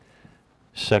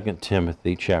2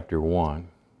 Timothy chapter 1.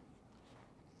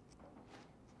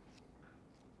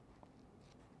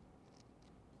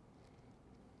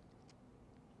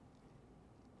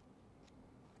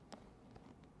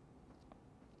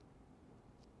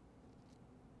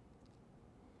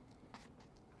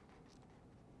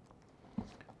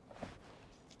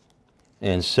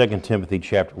 In 2 Timothy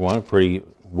chapter 1, a pretty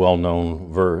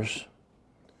well-known verse,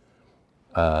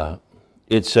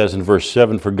 it says in verse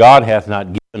 7, "For God hath not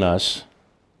given us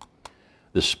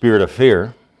the spirit of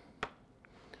fear,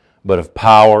 but of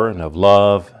power and of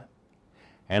love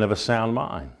and of a sound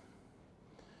mind."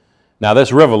 Now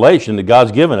that's revelation that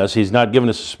God's given us. He's not given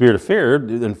us a spirit of fear,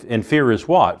 and fear is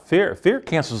what? Fear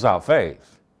cancels out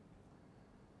faith.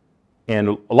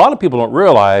 And a lot of people don't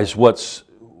realize what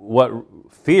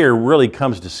fear really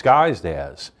comes disguised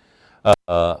as.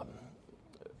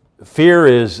 Fear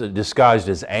is disguised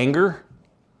as anger.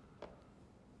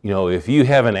 You know, if you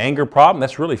have an anger problem,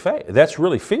 that's really faith. That's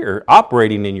really fear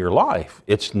operating in your life.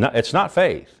 It's not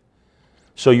faith.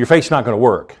 So your faith's not going to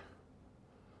work.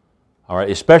 All right,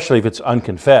 especially if it's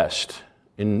unconfessed,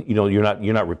 and you know you're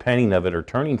not repenting of it or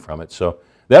turning from it. So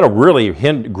that'll really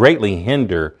greatly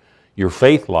hinder your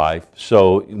faith life.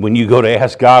 So when you go to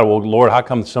ask God, well, Lord, how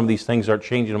come some of these things aren't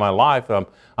changing in my life?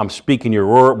 I'm speaking your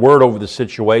word over the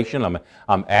situation.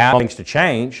 I'm asking things to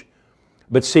change.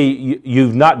 But see,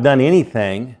 you've not done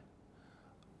anything.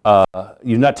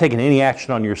 You've not taken any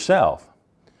action on yourself.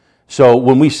 So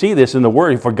when we see this in the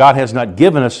Word, for God has not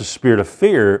given us a spirit of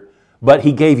fear, but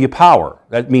He gave you power.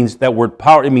 That means, that word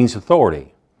power, it means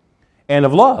authority. And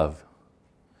of love.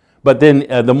 But then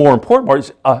the more important part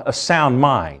is a sound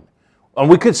mind. And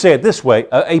we could say it this way,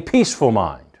 a peaceful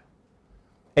mind.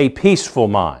 A peaceful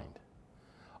mind.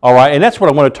 All right, and that's what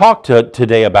I want to talk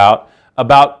today about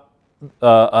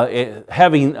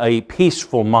having a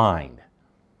peaceful mind.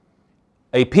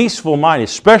 A peaceful mind,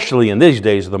 especially in these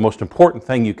days, is the most important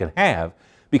thing you can have,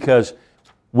 because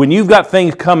when you've got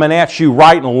things coming at you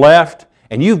right and left,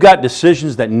 and you've got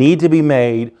decisions that need to be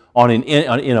made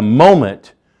in a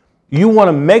moment, you want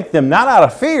to make them not out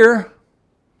of fear,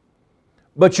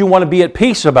 but you want to be at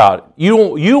peace about it. You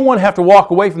don't want to have to walk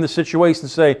away from the situation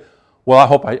and say, well, I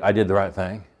hope I did the right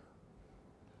thing.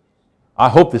 I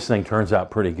hope this thing turns out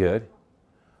pretty good.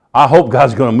 I hope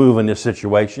God's going to move in this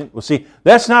situation. Well, see,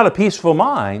 that's not a peaceful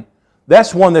mind.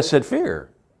 That's one that's at fear.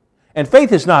 And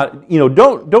faith is not,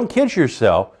 don't kid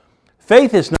yourself.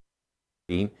 Faith is not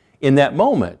in that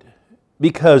moment,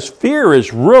 because fear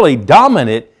is really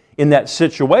dominant in that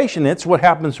situation. It's what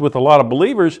happens with a lot of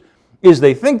believers, is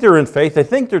they think they're in faith, they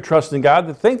think they're trusting God,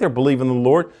 they think they're believing in the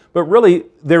Lord, but really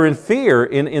they're in fear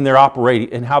in their operating,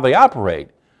 in how they operate.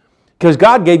 Because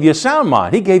God gave you a sound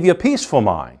mind. He gave you a peaceful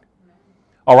mind.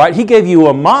 All right? He gave you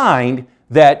a mind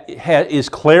that is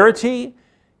clarity.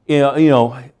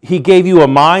 He gave you a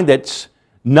mind that's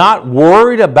not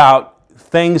worried about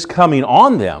things coming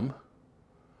on them.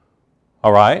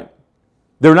 All right?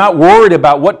 They're not worried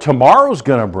about what tomorrow's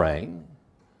going to bring,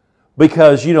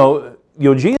 because,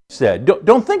 Jesus said,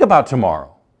 don't think about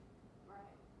tomorrow.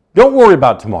 Don't worry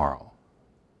about tomorrow.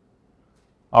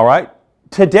 All right?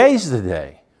 Today's the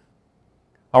day.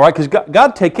 All right? Because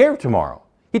God take care of tomorrow.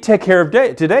 He take care of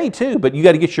today too, but you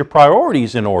got to get your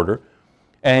priorities in order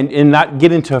and not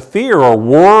get into fear or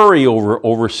worry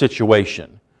over a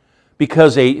situation.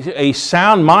 Because a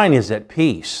sound mind is at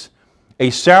peace.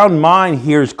 A sound mind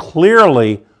hears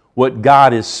clearly what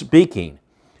God is speaking.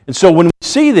 And so when we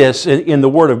see this in the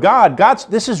Word of God,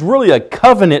 this is really a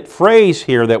covenant phrase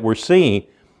here that we're seeing.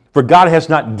 For God has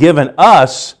not given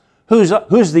us, who's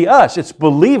the us? It's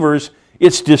believers,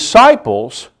 it's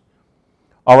disciples,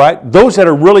 all right? Those that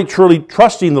are really, truly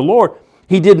trusting the Lord.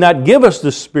 He did not give us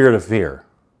the spirit of fear.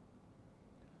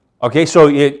 Okay, so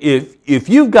if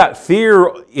you've got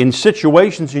fear in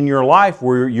situations in your life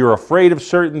where you're afraid of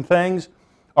certain things,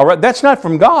 all right, that's not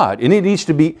from God, and it needs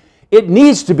to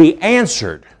be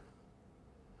answered.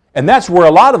 And that's where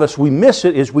a lot of us, we miss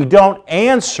it, is we don't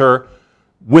answer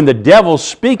when the devil's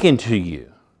speaking to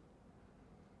you.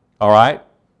 All right?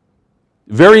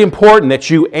 Very important that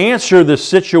you answer the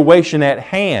situation at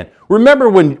hand. Remember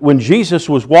when Jesus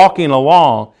was walking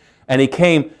along and he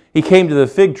came to the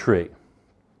fig tree,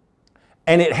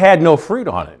 and it had no fruit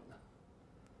on it.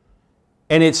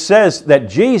 And it says that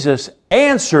Jesus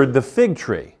answered the fig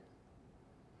tree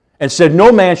and said,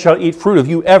 "No man shall eat fruit of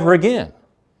you ever again."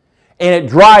 And it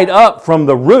dried up from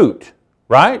the root,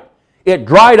 right? It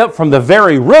dried up from the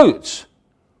very roots.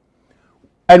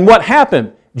 And what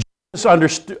happened? Jesus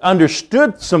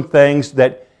understood some things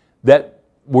that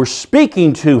were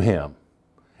speaking to him.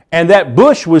 And that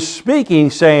bush was speaking,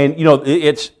 saying,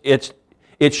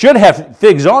 It should have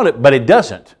figs on it, but it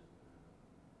doesn't.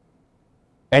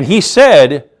 And he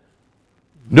said,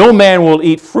 no man will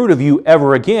eat fruit of you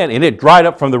ever again. And it dried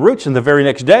up from the roots. And the very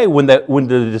next day, when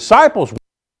the disciples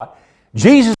walked by,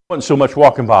 Jesus wasn't so much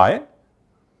walking by it.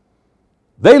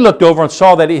 They looked over and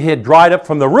saw that it had dried up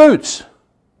from the roots.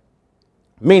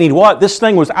 Meaning what? This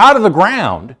thing was out of the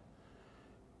ground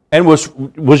and was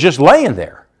just laying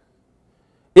there.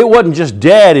 It wasn't just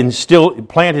dead and still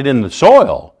planted in the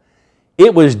soil.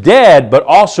 It was dead, but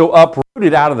also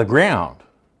uprooted out of the ground.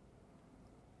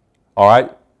 All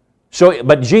right? So,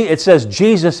 but it says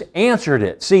Jesus answered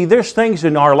it. See, there's things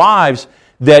in our lives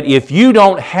that if you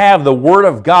don't have the Word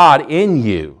of God in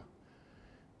you,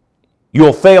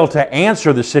 you'll fail to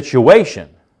answer the situation.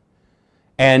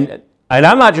 And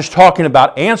I'm not just talking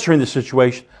about answering the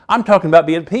situation, I'm talking about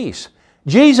being at peace.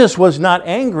 Jesus was not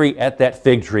angry at that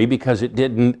fig tree because it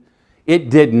didn't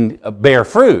bear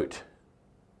fruit.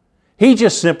 He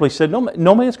just simply said,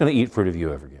 no man's going to eat fruit of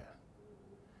you ever again.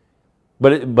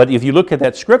 But if you look at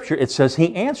that scripture, it says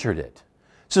he answered it.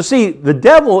 So see, the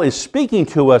devil is speaking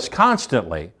to us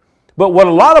constantly, but what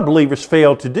a lot of believers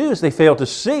fail to do is they fail to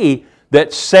see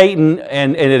that Satan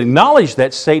and acknowledge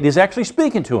that Satan is actually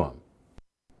speaking to them.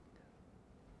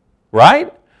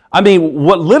 Right? I mean,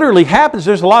 what literally happens,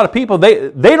 there's a lot of people,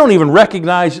 they don't even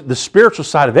recognize the spiritual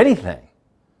side of anything.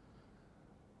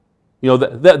 You know,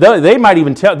 they might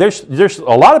even tell, there's a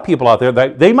lot of people out there,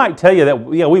 that they might tell you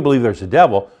that, yeah, we believe there's a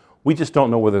devil, we just don't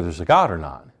know whether there's a God or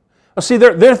not. Well, see,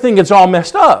 they're thinking it's all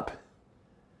messed up.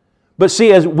 But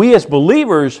see, as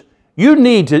believers, you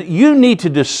need to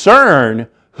discern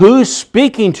who's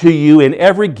speaking to you in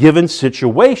every given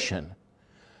situation.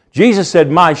 Jesus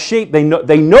said, my sheep, they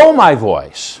know my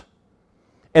voice.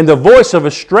 And the voice of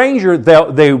a stranger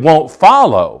they won't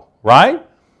follow, right?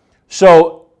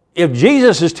 So if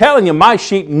Jesus is telling you, my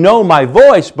sheep know my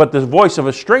voice, but the voice of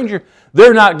a stranger,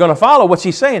 they're not going to follow, what's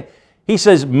he saying? He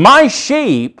says, my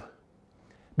sheep,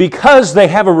 because they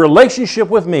have a relationship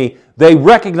with me, they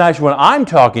recognize when I'm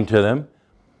talking to them,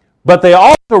 but they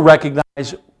also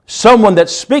recognize someone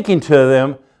that's speaking to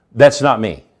them that's not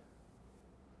me.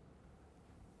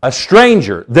 A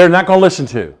stranger, they're not going to listen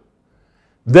to.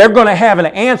 They're going to have an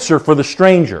answer for the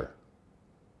stranger.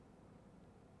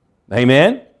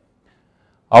 Amen?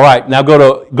 All right, now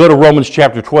go to Romans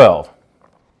chapter 12.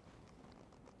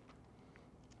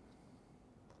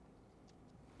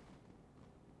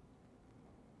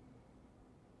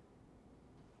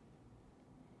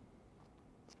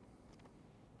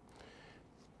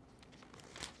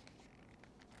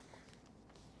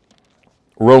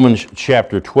 Romans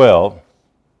chapter 12.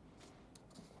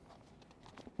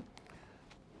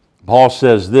 Paul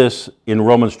says this in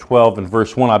Romans 12 and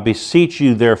verse 1, I beseech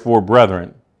you therefore,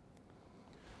 brethren,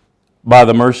 by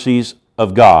the mercies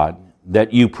of God,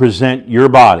 that you present your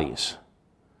bodies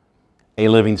a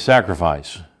living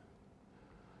sacrifice,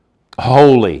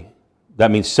 holy, that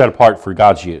means set apart for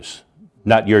God's use,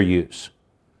 not your use.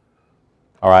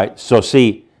 All right, so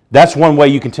see, that's one way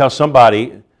you can tell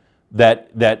somebody that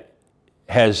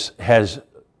has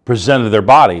presented their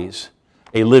bodies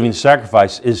a living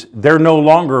sacrifice is they're no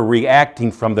longer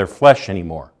reacting from their flesh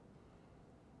anymore.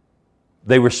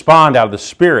 They respond out of the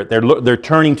Spirit. They're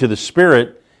turning to the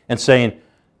Spirit and saying,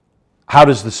 how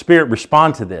does the Spirit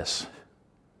respond to this?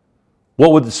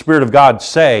 What would the Spirit of God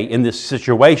say in this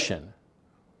situation?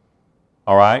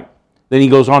 All right? Then he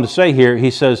goes on to say here,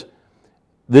 he says,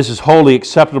 this is wholly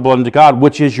acceptable unto God,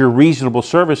 which is your reasonable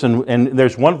service. And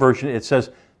there's one version, it says,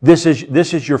 this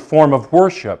is your form of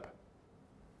worship.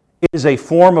 It is a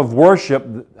form of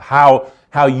worship how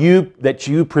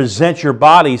you present your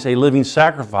bodies a living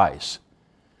sacrifice.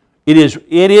 It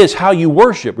is how you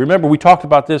worship. Remember, we talked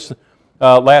about this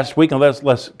last week and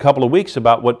last couple of weeks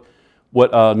about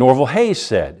what Norval Hayes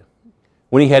said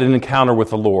when he had an encounter with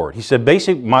the Lord. He said,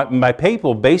 my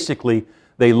people, basically,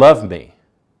 they love me,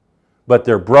 but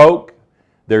they're broke,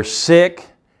 they're sick,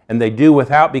 and they do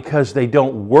without because they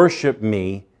don't worship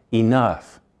me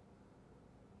enough.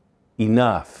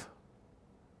 Enough.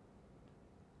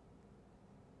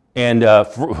 And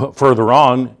further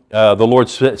on, the Lord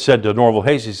said to Norval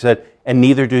Hayes, he said, and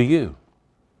neither do you.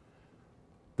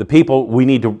 The people, we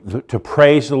need to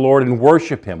praise the Lord and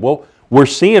worship Him. Well, we're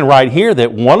seeing right here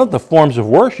that one of the forms of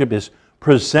worship is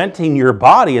presenting your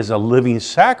body as a living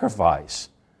sacrifice,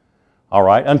 all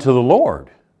right, unto the Lord.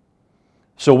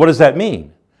 So what does that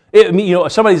mean?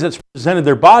 Somebody that's presented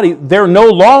their body, they're no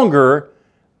longer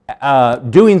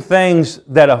doing things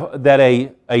that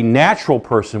a natural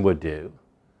person would do.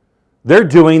 They're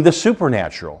doing the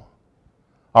supernatural.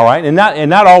 All right? And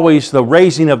not always the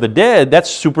raising of the dead, that's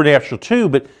supernatural too,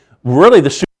 but really the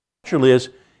supernatural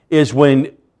is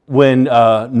when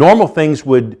normal things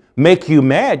would make you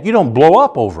mad, you don't blow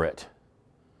up over it.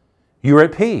 You're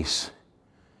at peace.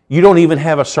 You don't even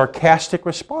have a sarcastic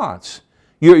response.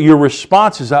 Your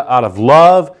response is out of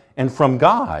love and from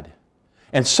God.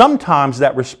 And sometimes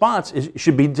that response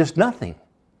should be just nothing.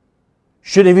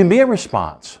 Shouldn't even be a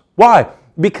response. Why?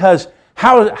 Because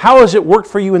how has it worked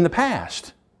for you in the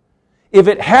past? If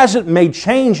it hasn't made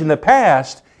change in the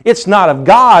past, it's not of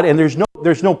God, and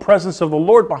there's no presence of the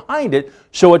Lord behind it,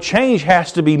 so a change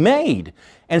has to be made.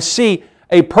 And see,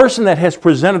 a person that has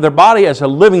presented their body as a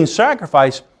living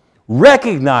sacrifice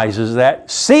recognizes that,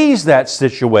 sees that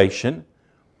situation,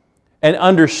 and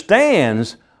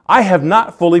understands, I have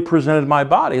not fully presented my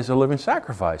body as a living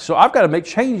sacrifice. So I've got to make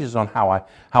changes on how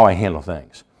I handle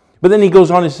things. But then he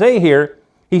goes on to say here,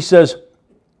 he says,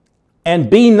 and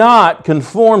be not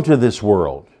conformed to this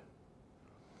world,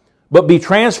 but be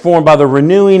transformed by the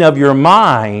renewing of your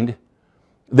mind,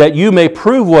 that you may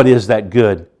prove what is that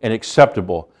good and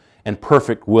acceptable and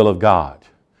perfect will of God.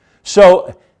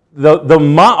 So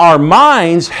our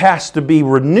minds has to be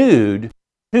renewed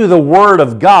to the Word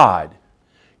of God.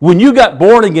 When you got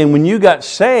born again, when you got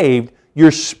saved,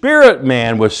 your spirit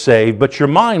man was saved, but your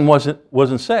mind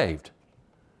wasn't saved.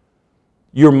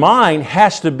 Your mind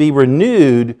has to be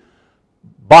renewed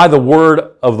by the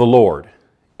Word of the Lord.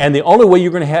 And the only way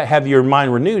you're going to have your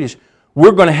mind renewed is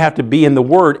we're going to have to be in the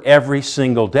Word every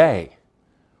single day.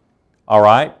 All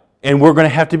right? And we're going to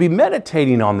have to be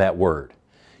meditating on that Word.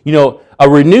 You know, a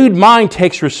renewed mind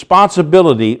takes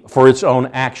responsibility for its own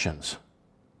actions.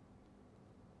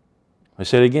 I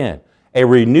say it again. A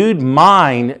renewed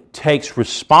mind takes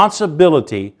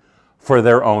responsibility for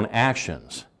their own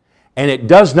actions. And it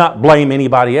does not blame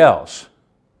anybody else.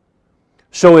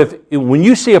 So when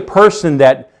you see a person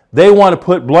that they want to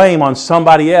put blame on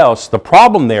somebody else, the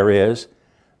problem there is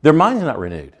their mind's not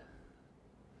renewed.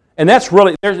 And that's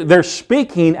really, they're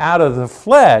speaking out of the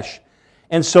flesh.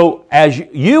 And so as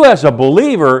you as a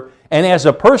believer and as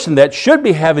a person that should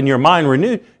be having your mind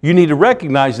renewed, you need to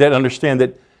recognize that, understand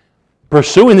that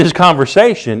pursuing this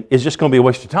conversation is just going to be a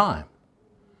waste of time.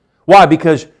 Why?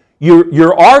 Because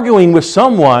you're arguing with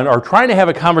someone or trying to have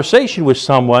a conversation with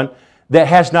someone that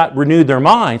has not renewed their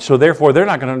mind, so therefore they're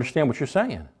not going to understand what you're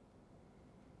saying.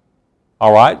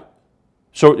 All right?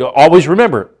 So always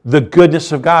remember, the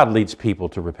goodness of God leads people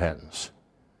to repentance.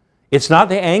 It's not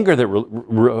the anger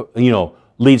that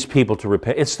leads people to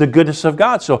repent. It's the goodness of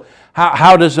God. So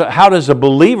how does a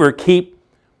believer keep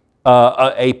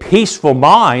a peaceful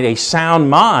mind, a sound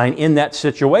mind in that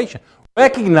situation?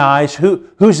 Recognize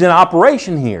who's in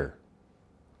operation here.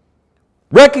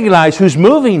 Recognize who's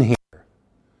moving here.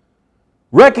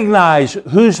 Recognize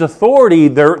whose authority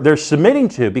they're submitting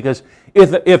to. Because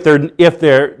if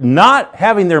they're not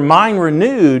having their mind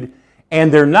renewed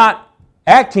and they're not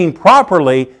acting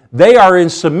properly, they are in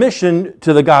submission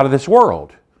to the god of this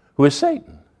world, who is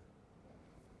Satan.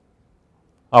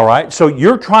 All right? So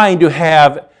you're trying to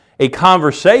have a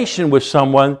conversation with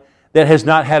someone that has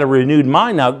not had a renewed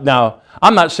mind. Now,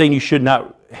 I'm not saying you should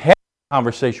not have a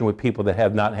conversation with people that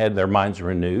have not had their minds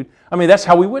renewed. I mean, that's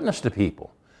how we witness to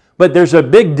people. But there's a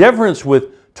big difference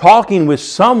with talking with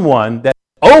someone that's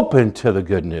open to the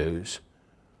good news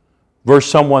versus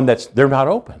someone they're not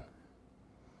open.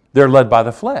 They're led by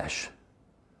the flesh.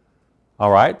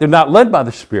 All right? They're not led by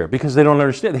the Spirit because they don't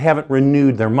understand. They haven't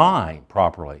renewed their mind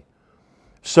properly.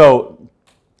 So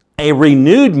a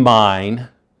renewed mind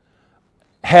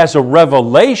has a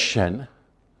revelation,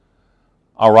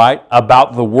 all right,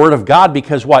 about the Word of God,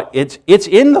 because what? It's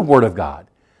in the Word of God.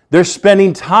 They're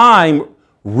spending time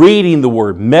reading the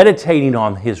Word, meditating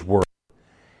on His Word,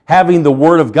 having the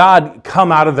Word of God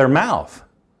come out of their mouth.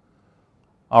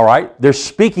 All right? They're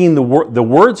speaking the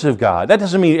words of God. That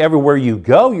doesn't mean everywhere you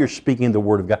go you're speaking the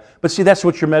Word of God. But see, that's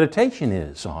what your meditation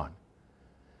is on.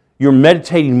 You're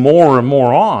meditating more and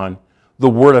more on the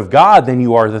Word of God than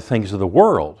you are the things of the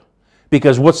world.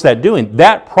 Because what's that doing?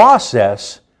 That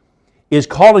process is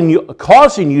causing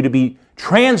you to be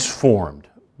transformed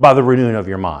by the renewing of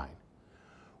your mind.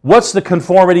 What's the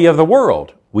conformity of the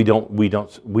world? We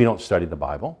don't study the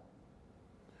Bible.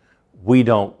 We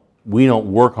don't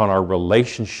work on our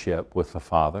relationship with the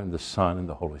Father and the Son and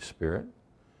the Holy Spirit.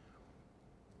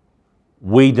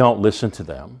 We don't listen to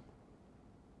them.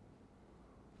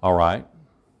 All right?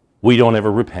 We don't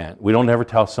ever repent. We don't ever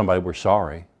tell somebody we're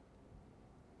sorry.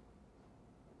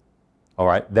 All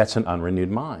right? That's an unrenewed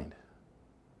mind.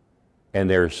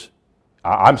 And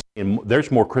I'm saying there's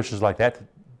more Christians like that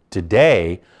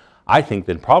today, I think,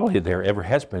 than probably there ever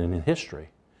has been in history.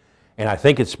 And I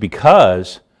think it's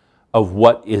because of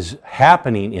what is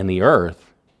happening in the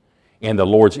earth and the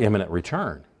Lord's imminent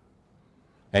return.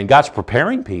 And God's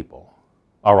preparing people,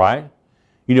 all right?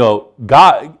 You know,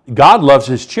 God loves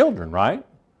His children, right?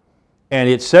 And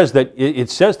it says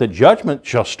that judgment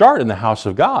shall start in the house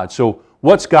of God. So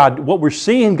what we're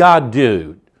seeing God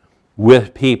do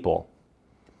with people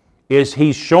is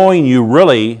He's showing you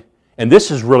really, and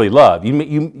this is really love.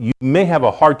 You may have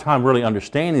a hard time really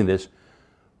understanding this,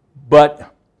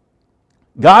 but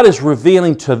God is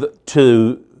revealing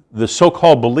to the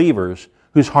so-called believers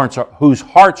whose hearts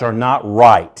are not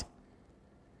right.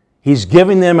 He's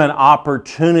giving them an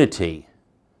opportunity,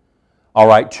 all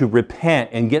right, to repent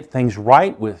and get things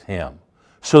right with Him.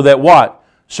 So that what?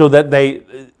 So that they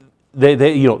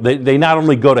not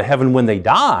only go to heaven when they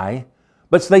die,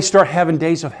 but they start having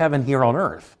days of heaven here on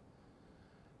earth.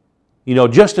 You know,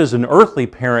 just as an earthly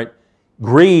parent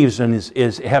grieves and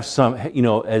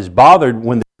is bothered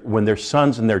when their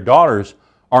sons and their daughters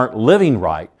aren't living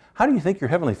right, how do you think your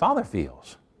Heavenly Father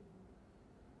feels?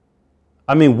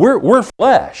 I mean, we're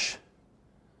flesh.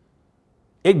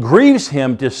 It grieves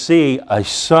Him to see a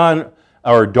son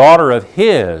or a daughter of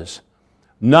His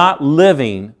not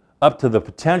living up to the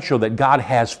potential that God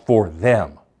has for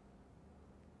them.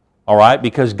 All right?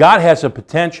 Because God has a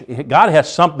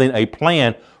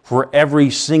plan for every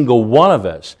single one of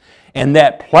us. And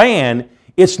that plan,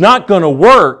 it's not going to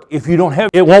work if you don't have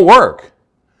it. It won't work.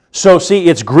 So see,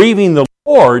 it's grieving the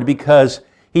Lord because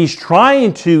He's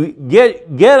trying to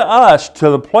get us to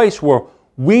the place where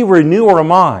we renew our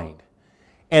mind.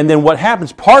 And then what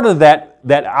happens, part of that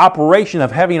operation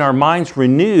of having our minds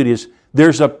renewed is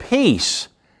there's a peace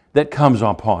that comes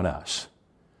upon us.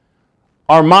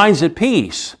 Our mind's at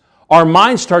peace. Our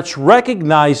mind starts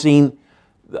recognizing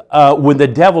when the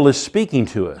devil is speaking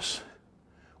to us,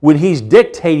 when he's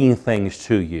dictating things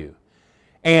to you.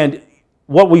 And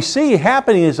what we see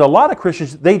happening is a lot of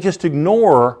Christians, they just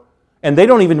ignore and they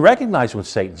don't even recognize when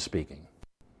Satan's speaking.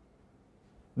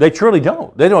 They truly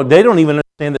don't. They don't even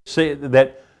understand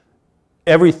that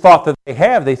every thought that they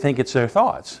have, they think it's their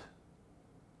thoughts.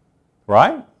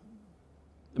 Right?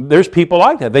 There's people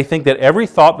like that. They think that every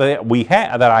thought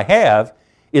that I have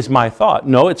is my thought.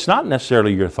 No, it's not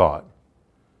necessarily your thought.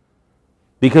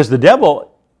 Because the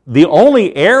devil, the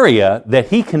only area that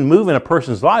he can move in a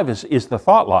person's life is the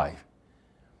thought life.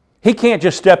 He can't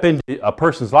just step into a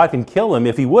person's life and kill him.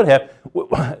 If he would have,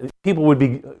 people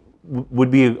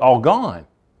would be all gone.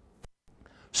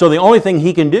 So the only thing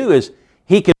he can do is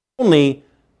he can only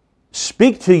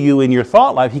speak to you in your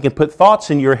thought life. He can put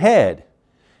thoughts in your head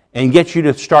and get you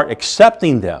to start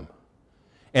accepting them.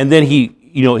 And then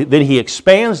he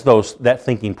expands that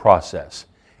thinking process.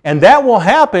 And that will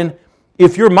happen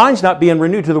if your mind's not being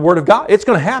renewed to the Word of God. It's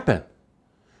going to happen.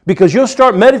 Because you'll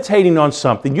start meditating on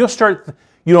something. You'll start,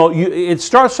 it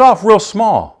starts off real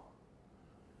small.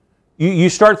 You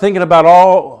start thinking about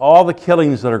all the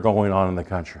killings that are going on in the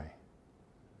country.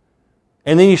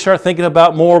 And then you start thinking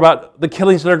more about the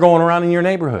killings that are going around in your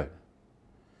neighborhood.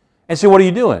 And so what are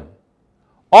you doing?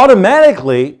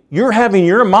 Automatically, you're having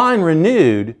your mind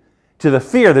renewed to the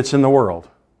fear that's in the world.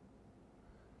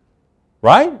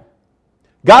 Right?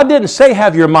 God didn't say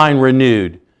have your mind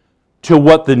renewed to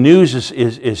what the news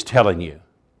is telling you.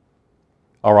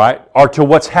 All right? Or to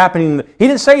what's happening. He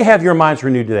didn't say have your minds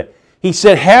renewed to that. He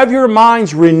said have your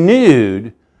minds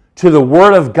renewed to the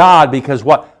Word of God because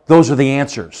what? Those are the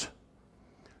answers.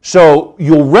 So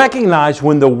you'll recognize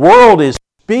when the world is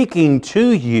speaking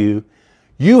to you,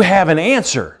 you have an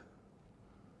answer.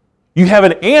 You have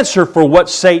an answer for what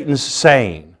Satan's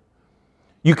saying.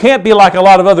 You can't be like a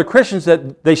lot of other Christians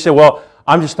that they say, well,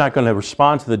 I'm just not going to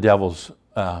respond to the devil's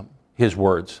his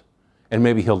words, and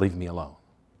maybe he'll leave me alone.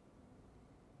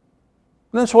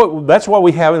 And that's what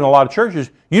we have in a lot of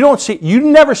churches. You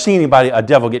never see a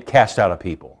devil get cast out of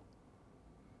people.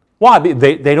 Why?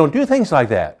 They don't do things like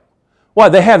that. Why?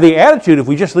 They have the attitude, if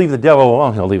we just leave the devil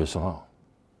alone, he'll leave us alone.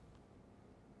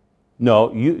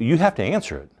 No, you have to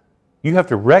answer it. You have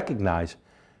to recognize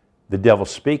the devil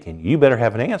speaking. You better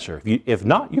have an answer. If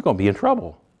not, you're going to be in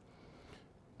trouble.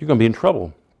 You're going to be in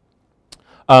trouble.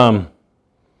 While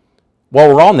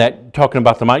we're on that, talking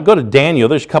about the mind, go to Daniel.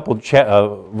 There's a couple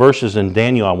of verses in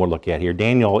Daniel I want to look at here.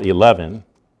 Daniel 11.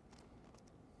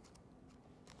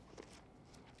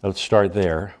 Let's start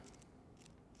there.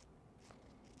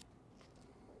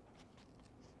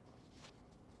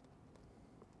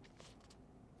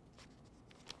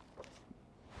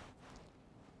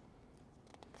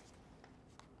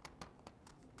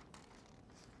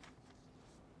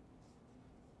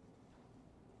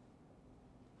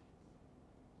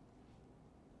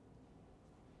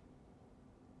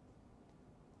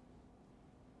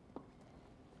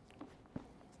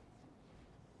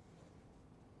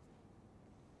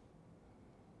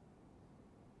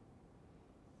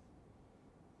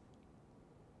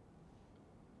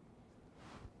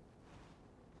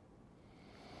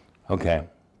 Okay.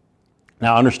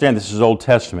 Now understand this is Old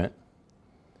Testament.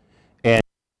 And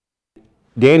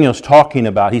Daniel's talking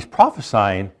about, he's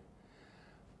prophesying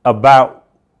about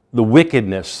the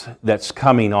wickedness that's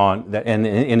coming on and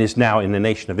is now in the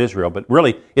nation of Israel. But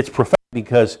really, it's prophetic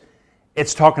because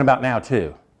it's talking about now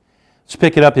too. Let's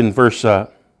pick it up in verse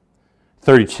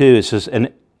 32. It says,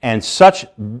 and such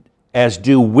as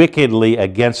do wickedly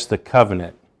against the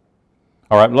covenant.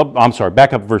 All right, I'm sorry,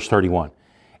 back up verse 31.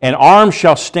 An arm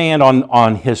shall stand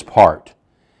on his part,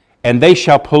 and they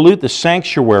shall pollute the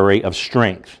sanctuary of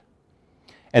strength,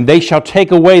 and they shall take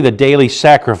away the daily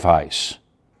sacrifice.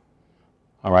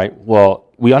 All right, well,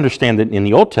 we understand that in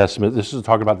the Old Testament, this is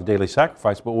talking about the daily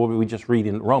sacrifice, but what we just read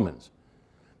in Romans,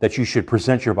 that you should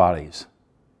present your bodies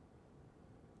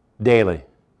daily,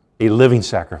 a living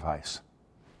sacrifice.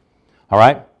 All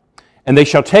right? And they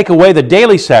shall take away the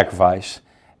daily sacrifice,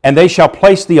 and they shall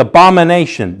place the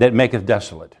abomination that maketh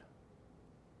desolate.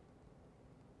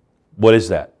 What is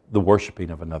that? The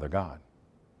worshiping of another God.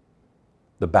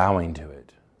 The bowing to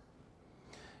it.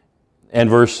 And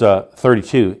verse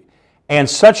 32, and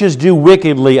such as do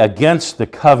wickedly against the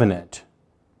covenant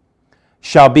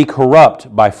shall be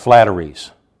corrupt by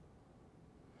flatteries.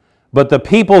 But the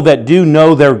people that do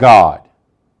know their God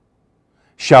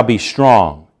shall be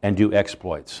strong and do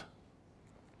exploits.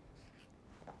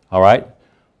 All right?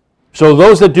 So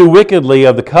those that do wickedly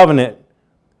of the covenant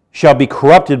shall be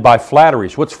corrupted by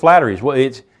flatteries. What's flatteries? Well,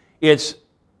 it's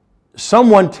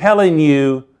someone telling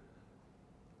you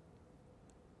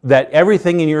that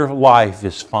everything in your life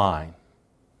is fine.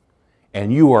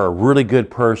 And you are a really good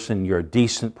person, you're a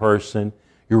decent person,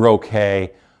 you're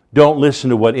okay. Don't listen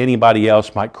to what anybody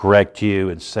else might correct you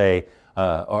and say,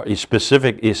 or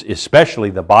especially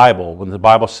the Bible, when the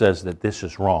Bible says that this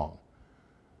is wrong.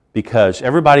 Because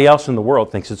everybody else in the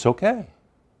world thinks it's okay.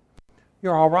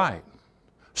 You're all right.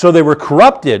 So they were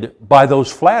corrupted by those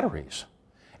flatteries.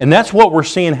 And that's what we're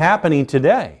seeing happening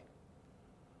today.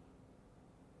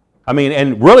 I mean,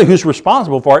 and really who's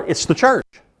responsible for it? It's the church.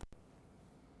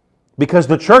 Because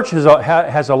the church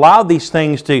has allowed these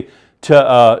things to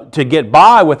get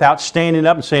by without standing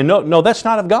up and saying, no, that's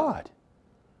not of God.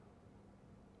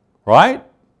 Right?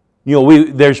 You know,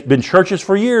 there's been churches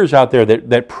for years out there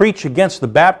that preach against the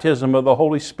baptism of the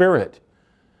Holy Spirit.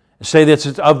 Say that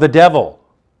it's of the devil.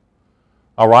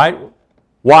 All right?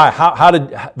 Why? How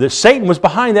did Satan was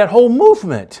behind that whole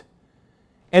movement.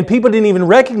 And people didn't even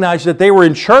recognize that they were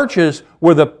in churches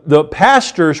where the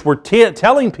pastors were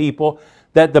telling people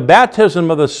that the baptism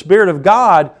of the Spirit of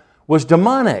God was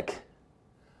demonic.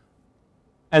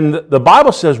 And the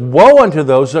Bible says, woe unto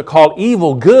those that call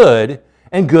evil good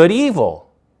and good evil.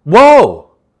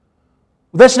 Woe!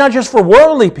 That's not just for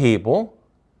worldly people.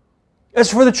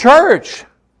 It's for the church.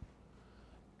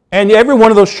 And every one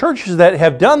of those churches that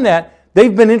have done that,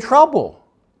 they've been in trouble.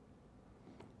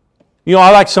 You know,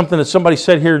 I like something that somebody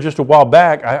said here just a while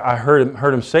back. I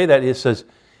heard him say that. It says,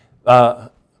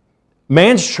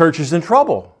 man's church is in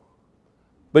trouble,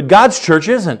 but God's church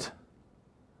isn't.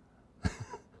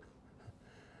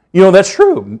 You know, that's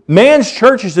true. Man's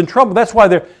church is in trouble. That's why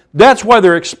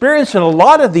they're experiencing a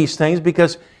lot of these things,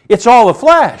 because it's all the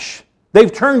flesh.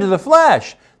 They've turned to the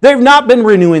flesh. They've not been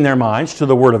renewing their minds to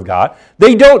the Word of God.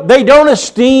 They don't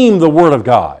esteem the Word of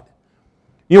God.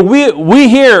 You know, we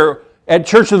here at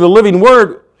Church of the Living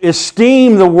Word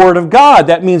esteem the Word of God.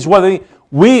 That means whether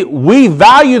we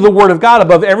value the Word of God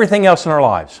above everything else in our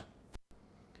lives.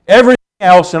 Everything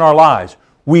else in our lives.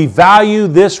 We value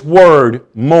this Word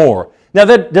more. Now,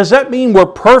 does that mean we're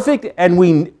perfect and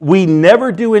we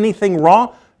never do anything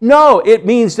wrong? No, it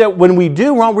means that when we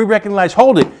do wrong, we recognize,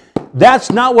 hold it, that's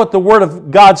not what the Word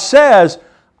of God says.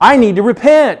 I need to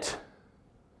repent.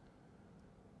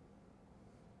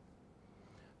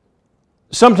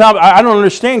 Sometimes, I don't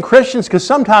understand Christians, because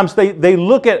sometimes they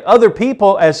look at other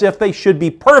people as if they should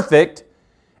be perfect,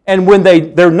 and when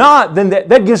they're not, then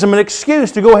that gives them an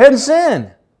excuse to go ahead and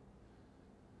sin.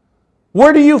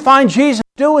 Where do you find Jesus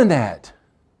doing that?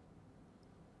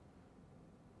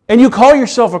 And you call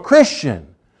yourself a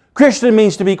Christian. Christian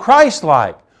means to be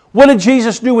Christ-like. What did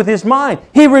Jesus do with His mind?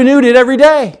 He renewed it every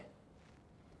day.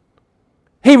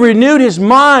 He renewed His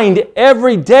mind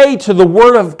every day to the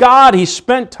Word of God. He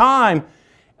spent time,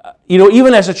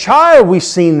 even as a child we've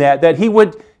seen that he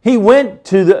went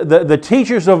to the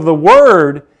teachers of the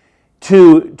Word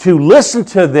to listen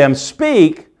to them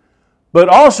speak, but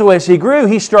also as he grew,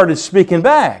 he started speaking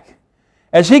back.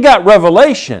 As he got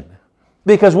revelation,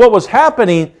 because what was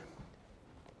happening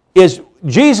is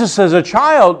Jesus as a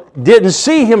child didn't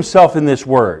see himself in this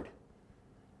Word.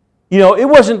 It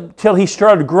wasn't until he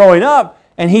started growing up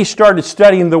and he started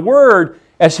studying the Word,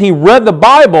 as he read the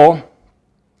Bible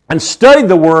and studied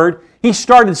the Word, he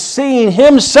started seeing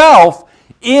himself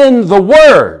in the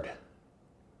Word.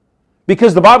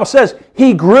 Because the Bible says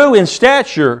he grew in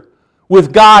stature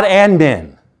with God and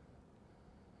men.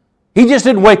 He just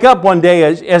didn't wake up one day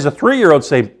as a 3-year-old and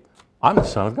say, I'm the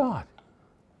Son of God.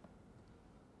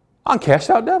 I can cast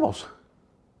out devils.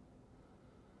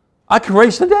 I can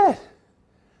raise the dead.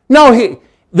 No,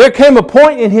 there came a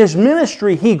point in his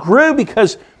ministry he grew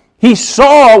because he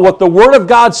saw what the Word of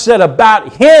God said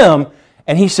about him,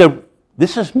 and he said,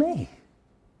 this is me.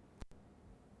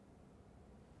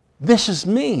 This is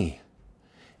me.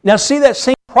 Now see, that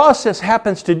same process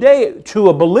happens today to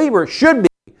a believer. It should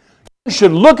be. You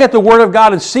should look at the Word of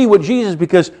God and see what Jesus,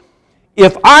 because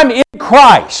if I'm in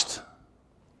Christ,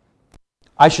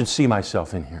 I should see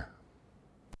myself in here.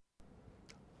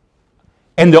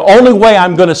 And the only way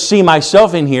I'm going to see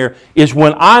myself in here is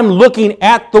when I'm looking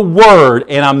at the Word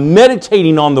and I'm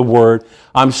meditating on the Word,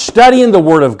 I'm studying the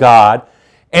Word of God,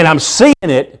 and I'm seeing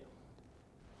it,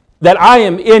 that I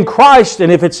am in Christ.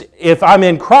 And if I'm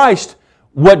in Christ,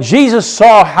 what Jesus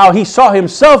saw, how He saw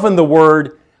Himself in the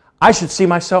Word, I should see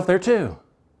myself there too.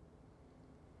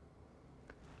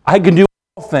 I can do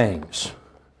all things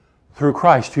through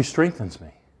Christ who strengthens me.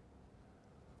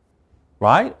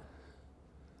 Right?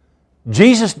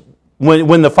 Jesus,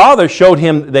 when the Father showed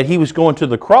Him that He was going to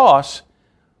the cross,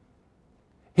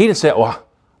 He didn't say, well,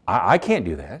 I can't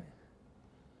do that.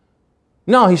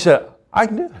 No, He said, I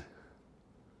can do it.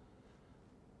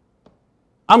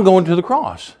 I'm going to the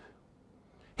cross.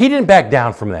 He didn't back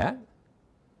down from that.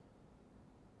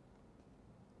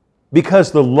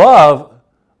 Because the love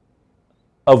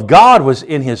of God was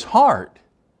in His heart.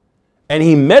 And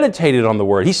He meditated on the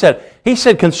Word. He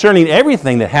said concerning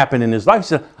everything that happened in His life, He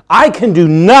said, I can do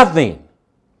nothing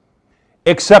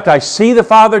except I see the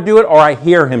Father do it or I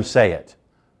hear Him say it.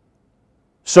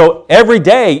 So every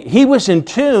day He was in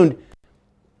tune.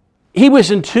 He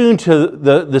was in tune to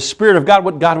the Spirit of God,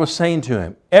 what God was saying to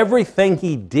Him. Everything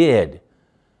He did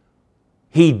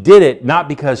it not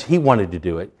because He wanted to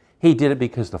do it. He did it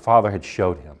because the Father had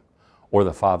showed Him or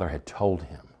the Father had told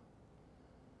Him.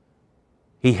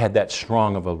 He had that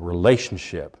strong of a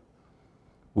relationship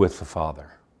with the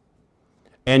Father.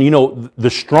 And the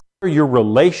stronger your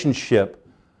relationship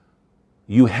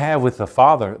you have with the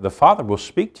Father will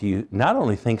speak to you not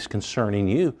only things concerning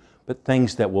you, but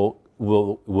things that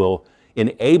will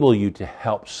enable you to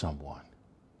help someone.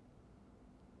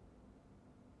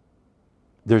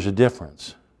 There's a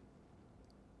difference.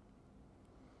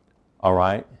 All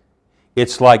right?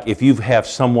 It's like if you have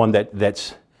someone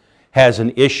that has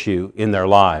an issue in their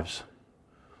lives.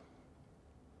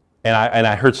 And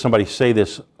I heard somebody say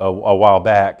this a while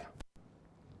back.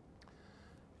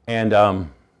 And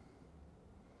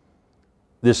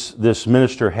this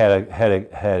minister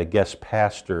had a guest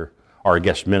pastor, or a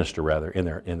guest minister rather,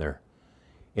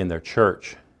 in their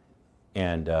church.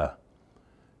 And a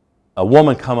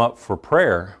woman come up for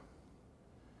prayer,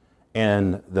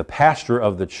 and the pastor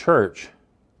of the church,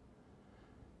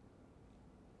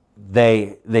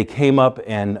 they came up,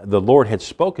 and the Lord had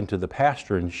spoken to the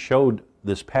pastor and showed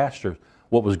this pastor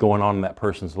what was going on in that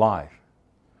person's life.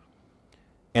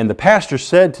 And the pastor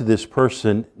said to this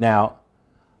person, now,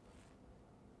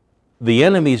 the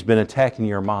enemy's been attacking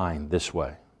your mind this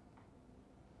way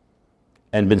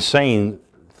and been saying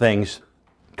things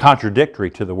contradictory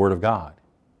to the Word of God.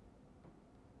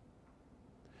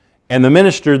 And the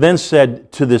minister then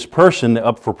said to this person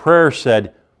up for prayer,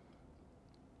 said,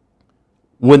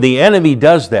 when the enemy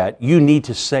does that, you need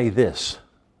to say this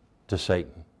to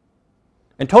Satan.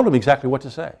 And told him exactly what to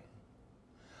say.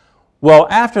 Well,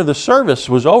 after the service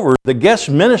was over, the guest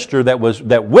minister that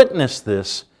witnessed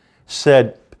this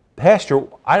said, Pastor,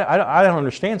 I don't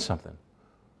understand something.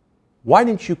 Why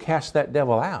didn't you cast that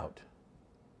devil out?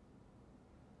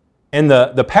 And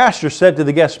the pastor said to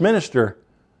the guest minister,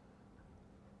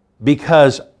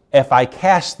 because if I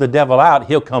cast the devil out,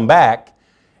 he'll come back,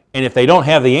 and if they don't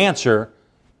have the answer,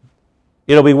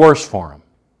 it'll be worse for him.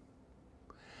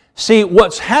 See,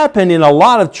 what's happened in a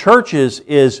lot of churches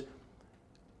is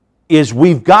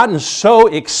we've gotten so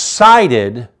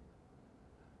excited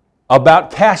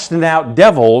about casting out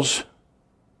devils.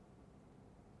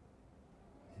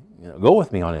 Go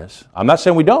with me on this. I'm not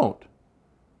saying we don't.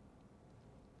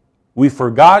 We've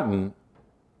forgotten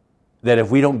that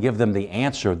if we don't give them the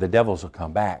answer, the devils will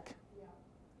come back.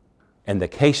 And the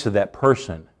case of that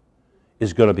person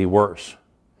is going to be worse.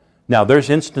 Now, there's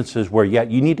instances where,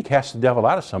 you need to cast the devil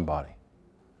out of somebody.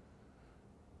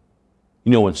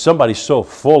 When somebody's so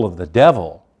full of the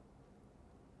devil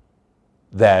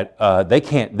that they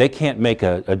can't make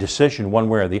a decision one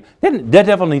way or the other, that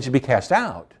devil needs to be cast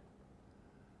out.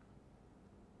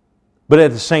 But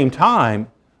at the same time,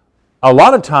 a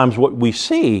lot of times what we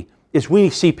see is we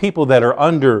see people that are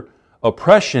under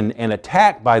oppression and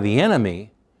attacked by the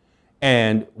enemy,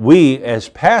 and we as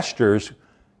pastors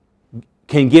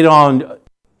can get on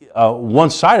one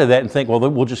side of that and think, well,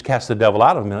 we'll just cast the devil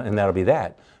out of them and that'll be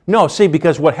that. No, see,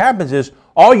 because what happens is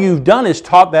all you've done is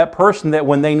taught that person that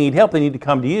when they need help, they need to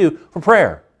come to you for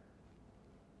prayer.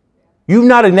 You've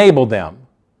not enabled them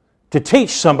to teach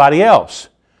somebody else.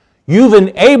 You've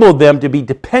enabled them to be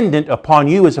dependent upon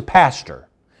you as a pastor.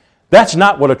 That's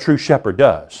not what a true shepherd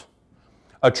does.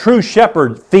 A true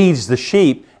shepherd feeds the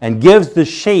sheep and gives the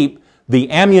sheep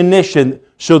the ammunition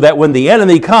so that when the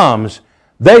enemy comes,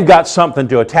 they've got something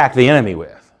to attack the enemy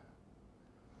with.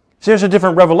 So there's a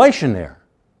different revelation there.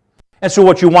 And so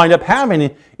what you wind up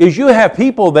having is you have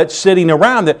people that's sitting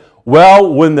around that,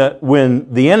 well, when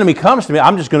the enemy comes to me,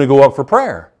 I'm just going to go up for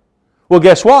prayer. Well,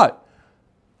 guess what?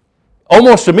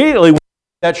 Almost immediately,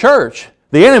 at church,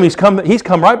 the enemy's come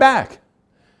right back.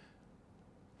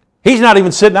 He's not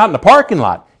even sitting out in the parking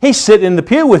lot. He's sitting in the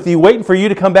pew with you, waiting for you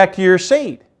to come back to your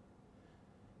seat.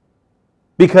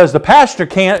 Because the pastor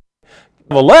can't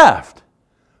have left.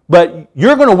 But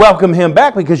you're going to welcome him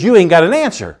back because you ain't got an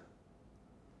answer.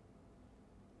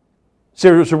 So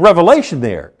there's a revelation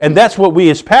there. And that's what we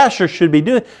as pastors should be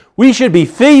doing. We should be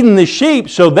feeding the sheep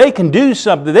so they can do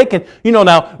something. They can,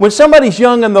 now, when somebody's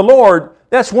young in the Lord,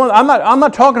 that's one. I'm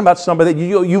not talking about somebody that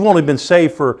you've only been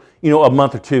saved for, a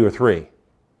month or 2 or 3.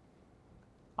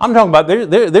 I'm talking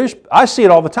about, I see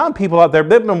it all the time, people out there,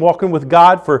 they've been walking with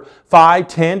God for 5,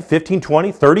 10, 15,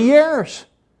 20, 30 years.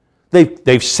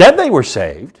 They've said they were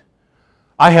saved.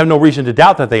 I have no reason to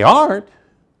doubt that they aren't.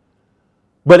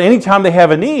 But anytime they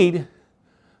have a need,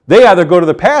 they either go to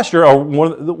the pastor, or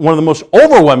one of the most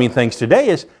overwhelming things today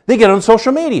is they get on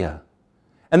social media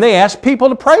and they ask people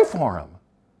to pray for them.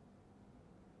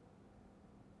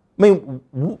 I mean,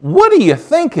 what are you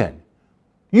thinking?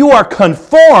 You are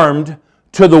conformed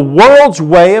to the world's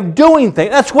way of doing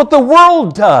things. That's what the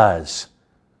world does.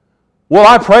 Well,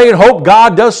 I pray and hope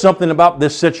God does something about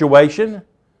this situation.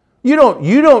 You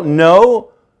don't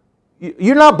know.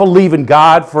 You're not believing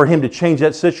God for Him to change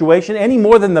that situation any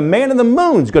more than the man in the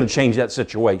moon is going to change that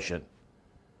situation.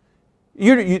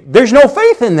 There's no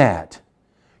faith in that.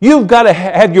 You've got to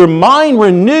have your mind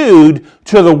renewed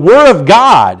to the Word of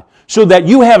God so that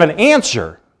you have an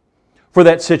answer for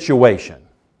that situation.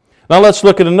 Now let's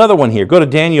look at another one here. Go to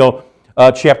Daniel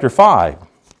chapter 5.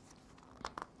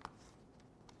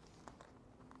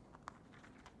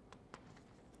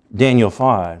 Daniel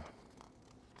 5.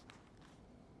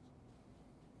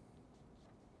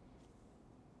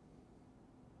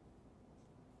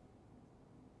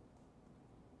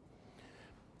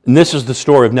 And this is the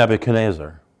story of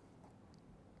Nebuchadnezzar.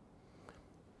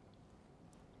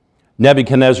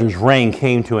 Nebuchadnezzar's reign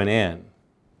came to an end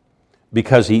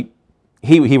because he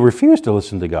refused to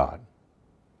listen to God.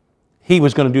 He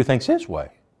was going to do things his way.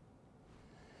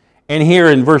 And here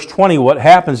in verse 20, what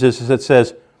happens is it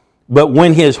says, but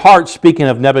when his heart, speaking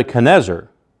of Nebuchadnezzar,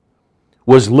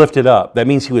 was lifted up, that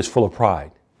means he was full of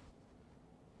pride.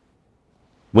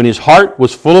 When his heart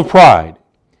was full of pride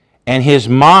and his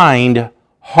mind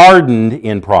hardened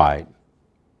in pride,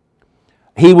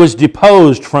 he was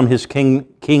deposed from his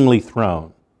kingly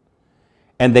throne,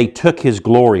 and they took his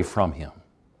glory from him.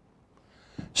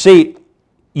 See,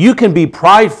 you can be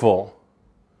prideful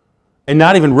and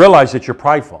not even realize that you're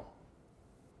prideful.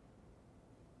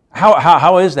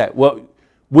 How is that? Well,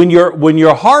 when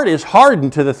your heart is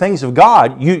hardened to the things of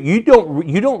God, you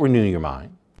don't renew your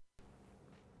mind.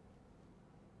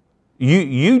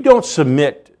 You don't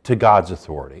submit to God's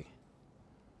authority.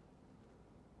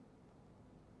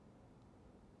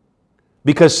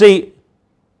 Because see,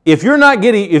 if your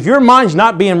mind's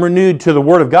not being renewed to the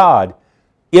Word of God,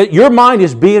 your mind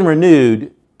is being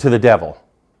renewed to the devil.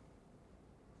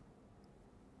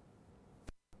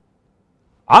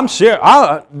 I'm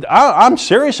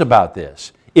serious about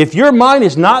this. If your mind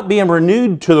is not being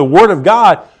renewed to the Word of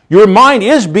God, your mind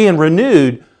is being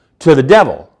renewed to the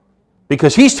devil.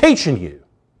 Because he's teaching you.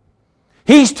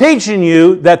 He's teaching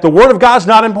you that the Word of God's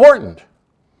not important.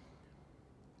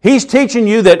 He's teaching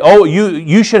you that,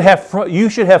 you should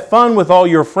have fun with all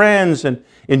your friends and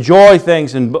enjoy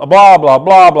things and blah, blah,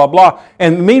 blah, blah, blah.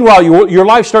 And meanwhile, your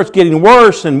life starts getting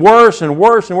worse and worse and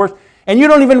worse and worse. And you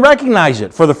don't even recognize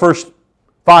it for the first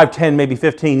 5, 10, maybe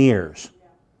 15 years.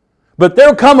 But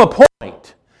there'll come a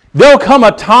point, there'll come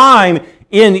a time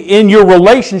in your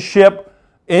relationship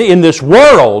in this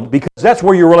world, because that's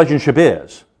where your relationship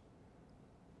is,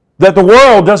 that the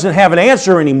world doesn't have an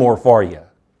answer anymore for you.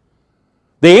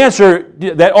 The answer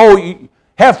that,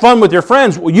 have fun with your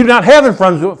friends, well, you're not having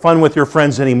fun with your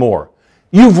friends anymore.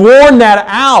 You've worn that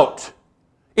out.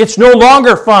 It's no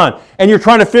longer fun. And you're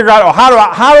trying to figure out, oh,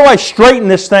 how do I straighten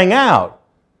this thing out?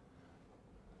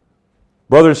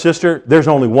 Brother and sister, there's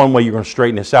only one way you're going to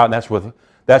straighten this out, and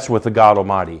that's with the God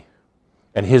Almighty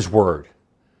and His Word.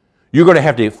 You're going to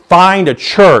have to find a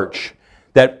church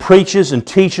that preaches and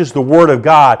teaches the Word of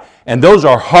God, and those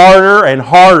are harder and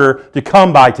harder to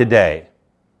come by today.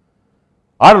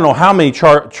 I don't know how many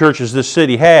churches this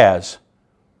city has,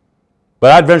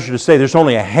 but I'd venture to say there's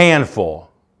only a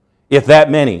handful, if that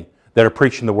many, that are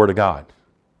preaching the Word of God.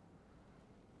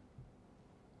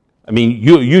 I mean,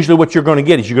 usually what you're going to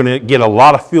get is you're going to get a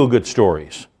lot of feel-good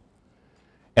stories.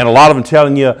 And a lot of them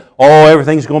telling you, oh,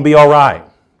 everything's going to be all right.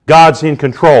 God's in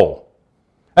control.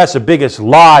 That's the biggest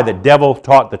lie the devil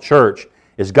taught the church,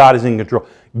 is God is in control.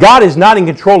 God is not in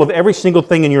control of every single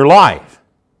thing in your life.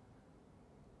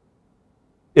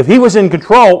 If He was in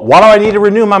control, why do I need to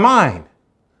renew my mind?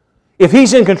 If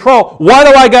He's in control, why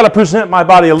do I got to present my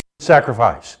body a living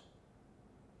sacrifice?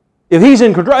 If He's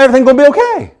in control, everything's going to be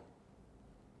okay.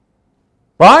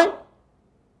 Right?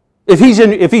 If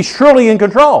He's truly in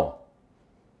control.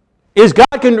 Is God,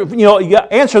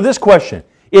 answer this question.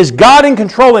 Is God in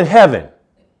control in heaven?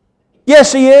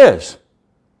 Yes, He is.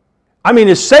 I mean,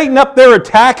 is Satan up there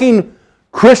attacking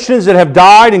Christians that have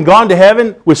died and gone to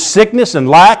heaven with sickness and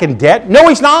lack and debt? No,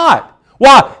 He's not.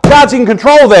 Why? God's in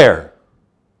control there.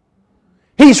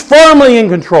 He's firmly in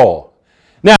control.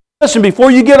 Now, listen, before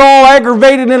you get all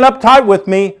aggravated and uptight with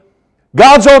me,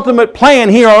 God's ultimate plan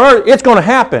here on earth, it's going to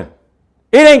happen.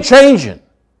 It ain't changing.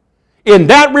 In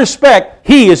that respect,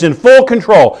 He is in full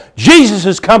control. Jesus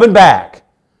is coming back.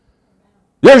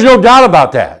 There's no doubt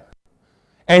about that.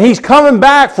 And He's coming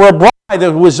back for a bride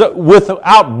that was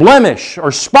without blemish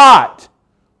or spot.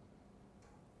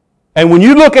 And when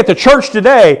you look at the church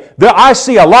today, I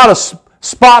see a lot of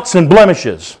spots and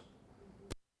blemishes.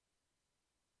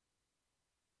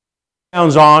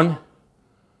 Gowns on.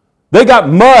 They got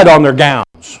mud on their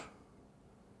gowns.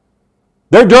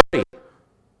 They're dirty.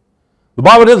 The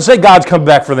Bible doesn't say God's coming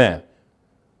back for them.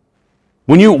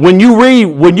 When you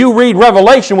read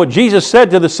Revelation, what Jesus said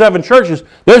to the 7 churches,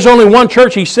 there's only one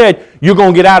church He said, you're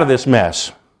going to get out of this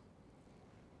mess.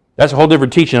 That's a whole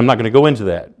different teaching. I'm not going to go into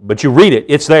that. But you read it,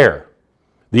 it's there.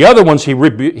 The other ones, He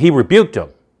rebuked them.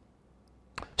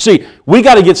 See, we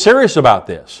got to get serious about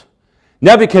this.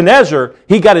 Nebuchadnezzar,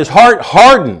 he got his heart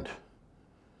hardened.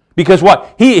 Because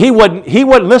what? He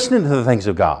wasn't listening to the things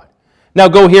of God. Now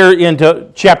go here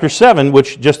into chapter 7,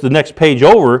 which just the next page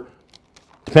over,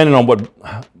 depending on what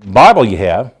Bible you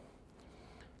have.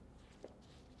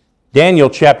 Daniel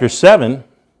chapter 7.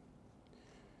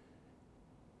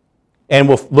 And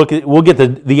we'll get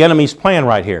the enemy's plan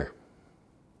right here.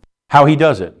 How he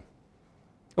does it.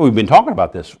 We've been talking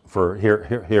about this for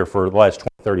here for the last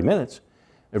 30 minutes.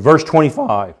 In verse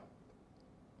 25.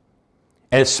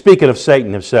 And it's speaking of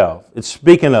Satan himself. It's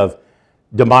speaking of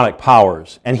demonic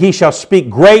powers. And he shall speak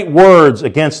great words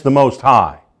against the Most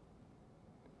High.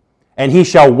 And he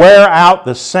shall wear out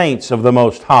the saints of the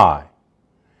Most High.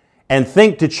 And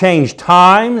think to change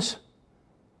times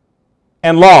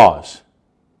and laws.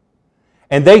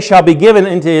 And they shall be given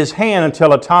into his hand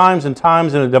until a times and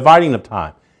a dividing of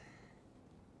time.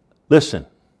 Listen,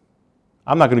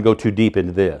 I'm not going to go too deep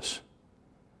into this.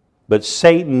 But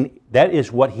Satan, that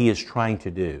is what he is trying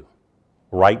to do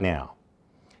right now.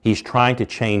 He's trying to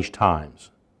change times.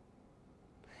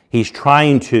 He's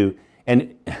trying to,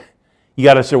 and you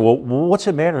got to say, well, what's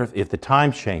the matter if the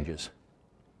times changes?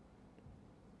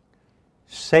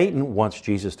 Satan wants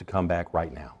Jesus to come back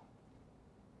right now.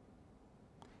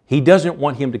 He doesn't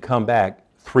want him to come back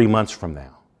 3 months from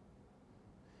now.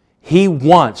 He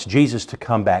wants Jesus to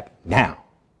come back now.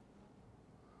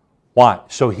 Why?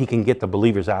 So he can get the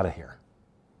believers out of here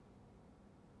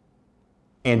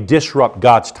and disrupt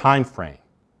God's time frame.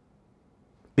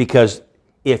 Because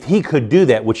if he could do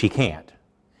that, which he can't,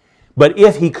 but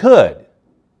if he could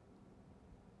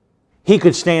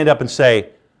stand up and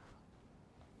say,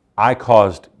 I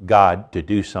caused God to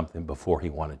do something before he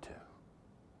wanted to.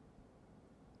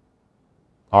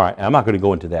 All right, I'm not going to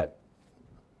go into that.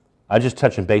 I'm just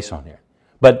touching base on here.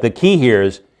 But the key here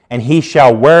is, and he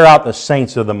shall wear out the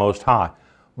saints of the Most High.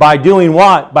 By doing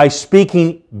what? By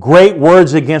speaking great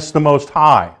words against the Most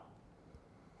High.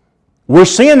 We're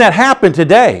seeing that happen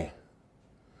today.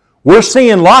 We're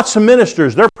seeing lots of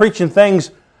ministers, they're preaching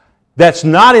things that's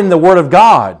not in the Word of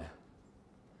God.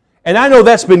 And I know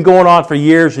that's been going on for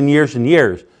years and years and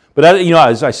years. But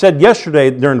as I said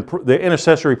yesterday during the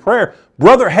intercessory prayer,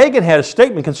 Brother Hagin had a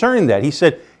statement concerning that. He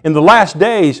said, in the last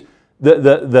days,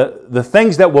 the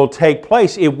things that will take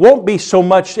place, it won't be so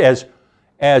much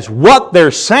as what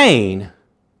they're saying,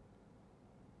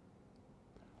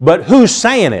 but who's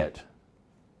saying it?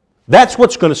 That's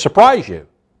what's going to surprise you.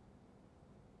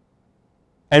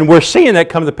 And we're seeing that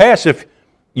come to pass if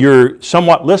you're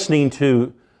somewhat listening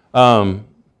to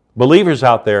believers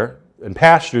out there and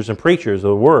pastors and preachers of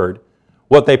the Word.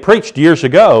 What they preached years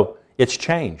ago, it's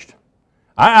changed.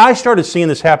 I started seeing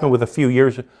this happen with a few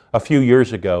years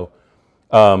ago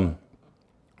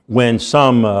when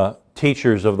some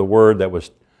teachers of the Word that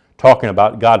was talking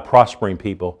about God prospering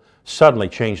people suddenly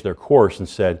changed their course and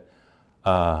said,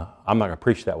 I'm not going to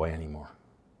preach that way anymore.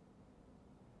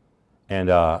 And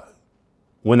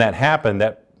when that happened,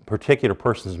 that particular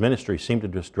person's ministry seemed to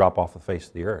just drop off the face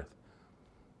of the earth.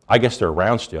 I guess they're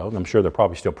around still, and I'm sure they're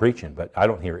probably still preaching, but I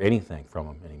don't hear anything from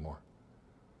them anymore.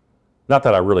 Not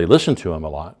that I really listen to them a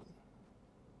lot.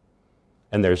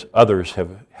 And there's others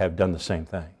have done the same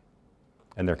thing,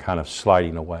 and they're kind of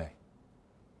sliding away.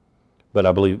 But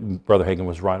I believe Brother Hagin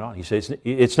was right on. He says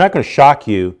it's not going to shock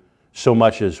you so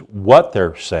much as what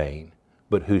they're saying,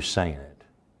 but who's saying it.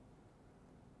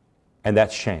 And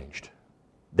that's changed.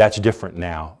 That's different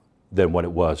now than what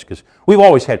it was, because we've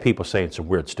always had people saying some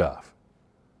weird stuff.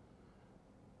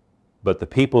 But the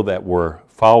people that were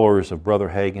followers of Brother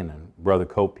Hagin and Brother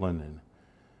Copeland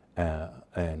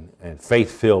and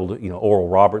faith-filled, Oral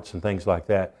Roberts and things like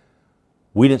that,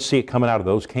 we didn't see it coming out of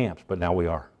those camps, but now we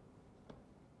are.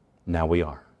 Now we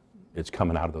are. It's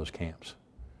coming out of those camps.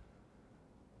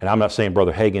 And I'm not saying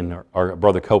Brother Hagin or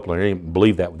Brother Copeland didn't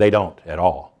believe that. They don't at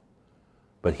all.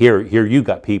 But here you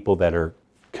got people that are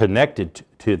connected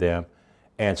to them,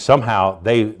 and somehow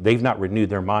they've not renewed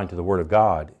their mind to the Word of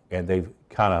God, and they've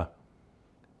kind of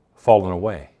fallen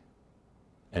away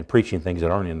and preaching things that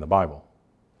aren't in the Bible.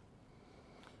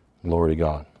 Glory to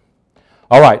God.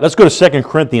 All right, let's go to 2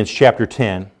 Corinthians chapter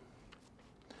 10.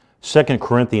 2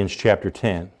 Corinthians chapter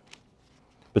 10.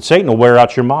 But Satan will wear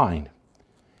out your mind.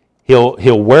 He'll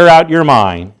wear out your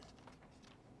mind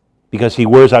because he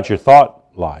wears out your thought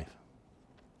life.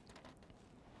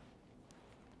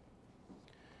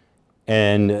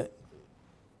 And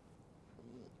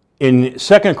in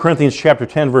 2 Corinthians chapter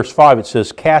 10, verse 5, it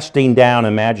says, casting down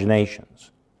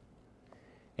imaginations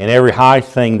and every high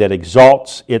thing that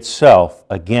exalts itself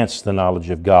against the knowledge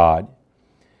of God,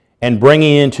 and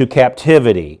bringing into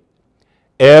captivity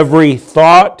every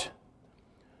thought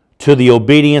to the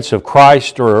obedience of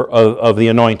Christ or of the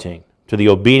anointing, to the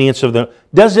obedience of the...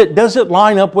 Does it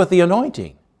line up with the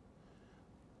anointing?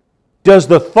 Does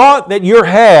the thought that you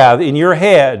have in your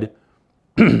head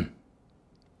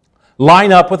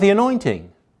line up with the anointing?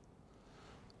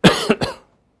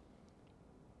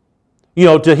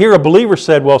 To hear a believer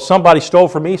said, well, somebody stole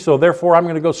from me, so therefore I'm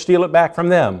going to go steal it back from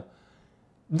them.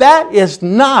 That is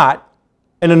not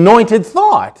an anointed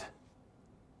thought.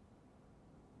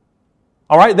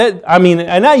 All right,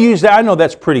 and I use that. I know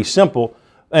that's pretty simple,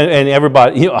 and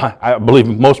everybody, I believe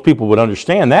most people would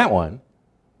understand that one.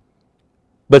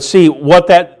 But see,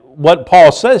 what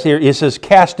Paul says here is says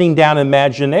casting down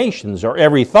imaginations or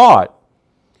every thought,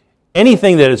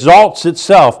 anything that exalts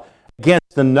itself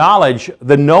against the knowledge,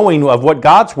 the knowing of what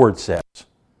God's Word says.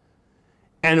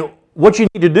 And what you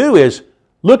need to do is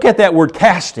look at that word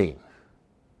casting.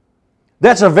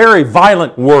 That's a very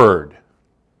violent word.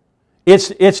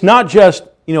 It's not just,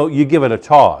 you give it a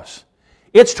toss.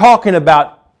 It's talking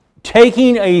about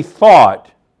taking a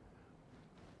thought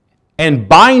and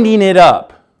binding it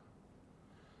up,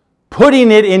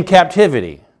 putting it in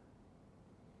captivity.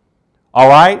 All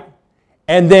right?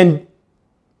 And then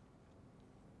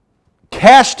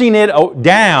casting it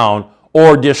down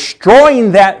or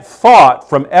destroying that thought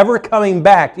from ever coming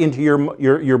back into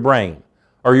your brain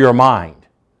or your mind.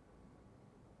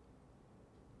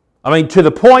 To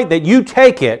the point that you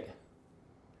take it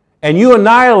and you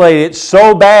annihilate it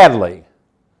so badly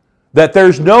that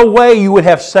there's no way you would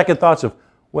have second thoughts of,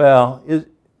 well,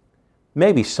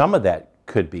 maybe some of that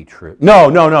could be true.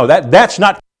 No, that's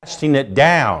not casting it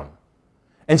down.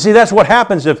 And see, that's what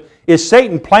happens if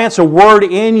Satan plants a word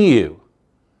in you,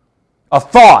 a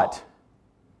thought,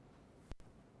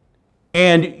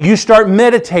 and you start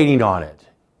meditating on it.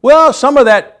 Well,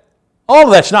 all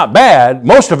of that's not bad.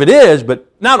 Most of it is, but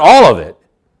not all of it.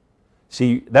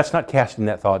 See, that's not casting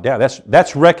that thought down.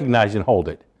 That's recognizing, hold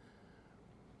it.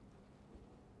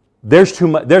 There's too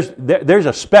much. There's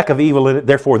a speck of evil in it.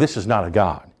 Therefore, this is not a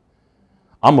God.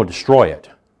 I'm going to destroy it,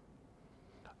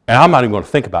 and I'm not even going to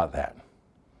think about that.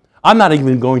 I'm not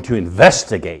even going to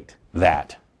investigate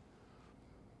that.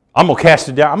 I'm going to cast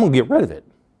it down. I'm going to get rid of it.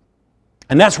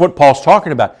 And that's what Paul's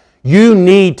talking about. You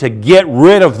need to get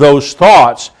rid of those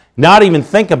thoughts, not even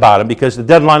think about them, because it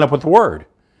doesn't line up with the Word.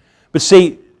 But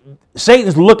see,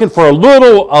 Satan's looking for a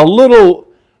little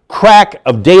crack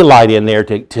of daylight in there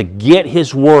to get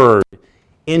His Word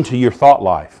into your thought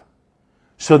life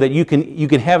so that you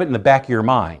can have it in the back of your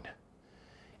mind.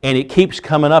 And it keeps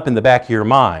coming up in the back of your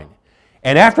mind.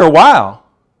 And after a while,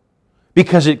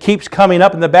 because it keeps coming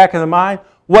up in the back of the mind,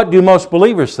 what do most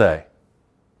believers say?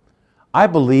 I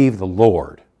believe the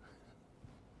Lord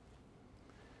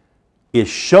is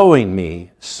showing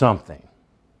me something.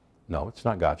 No, it's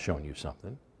not God showing you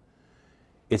something.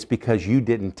 It's because you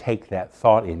didn't take that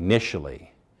thought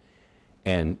initially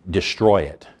and destroy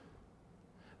it.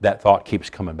 That thought keeps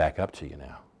coming back up to you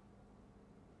now.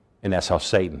 And that's how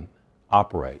Satan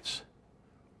operates.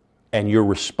 And you're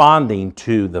responding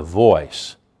to the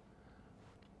voice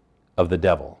of the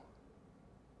devil.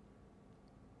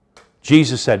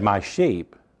 Jesus said, my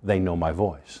sheep, they know my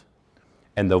voice.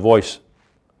 And the voice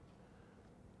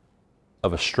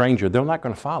of a stranger, they're not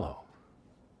going to follow.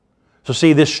 So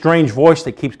see, this strange voice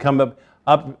that keeps coming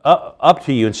up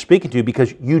to you and speaking to you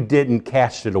because you didn't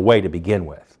cast it away to begin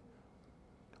with.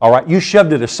 All right, you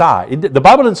shoved it aside. The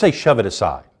Bible doesn't say shove it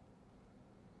aside.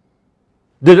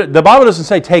 The Bible doesn't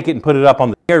say take it and put it up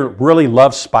on the air. Really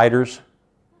love spiders.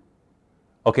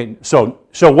 Okay, so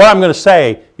what I'm going to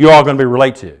say, you're all going to be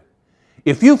relate to.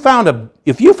 If you found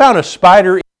a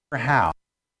spider in your house,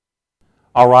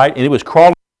 all right, and it was crawling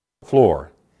on the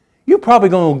floor, you're probably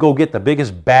going to go get the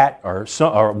biggest bat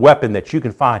or weapon that you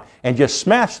can find and just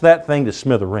smash that thing to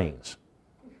smithereens,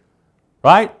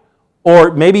 right?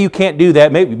 Or maybe you can't do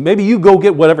that. Maybe you go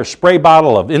get whatever spray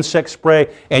bottle of insect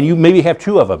spray, and you maybe have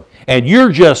 2 of them, and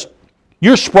you're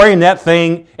spraying that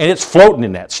thing, and it's floating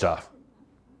in that stuff.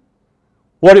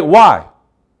 Why?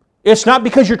 It's not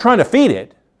because you're trying to feed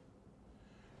it.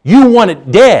 You want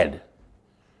it dead.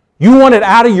 You want it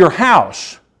out of your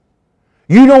house.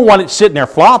 You don't want it sitting there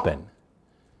flopping,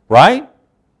 right?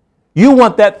 You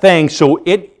want that thing so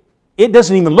it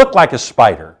doesn't even look like a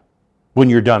spider when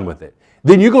you're done with it.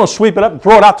 Then you're going to sweep it up and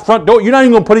throw it out the front door. You're not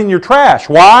even going to put it in your trash.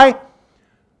 Why?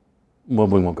 Well,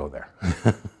 we won't go there.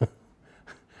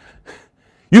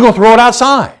 You're going to throw it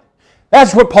outside.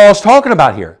 That's what Paul's talking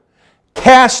about here.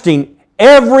 Casting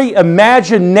every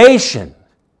imagination,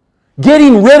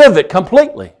 getting rid of it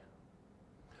completely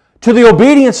to the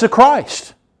obedience of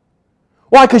Christ.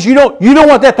 Why? Because you don't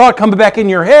want that thought coming back in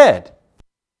your head.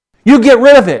 You get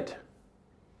rid of it.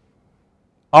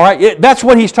 All right? That's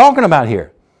what he's talking about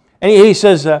here. And he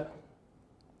says, that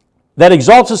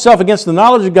exalts itself against the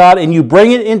knowledge of God, and you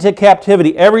bring it into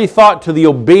captivity, every thought to the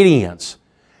obedience.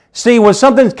 See, when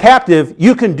something's captive,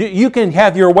 you can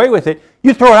have your way with it.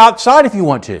 You throw it outside if you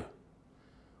want to.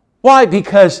 Why?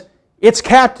 Because it's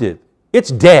captive. It's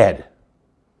dead.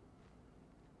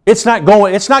 It's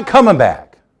not coming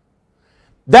back.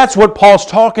 That's what Paul's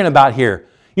talking about here.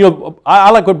 You know, I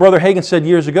like what Brother Hagin said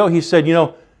years ago. He said,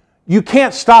 you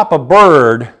can't stop a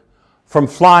bird from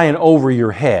flying over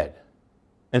your head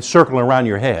and circling around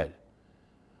your head.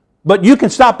 But you can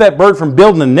stop that bird from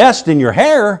building a nest in your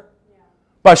hair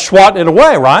by swatting it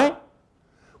away, right?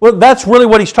 Well, that's really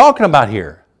what he's talking about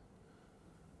here.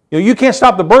 You can't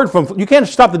stop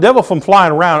the devil from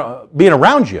flying around, being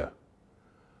around you.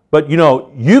 But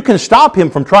you can stop him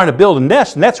from trying to build a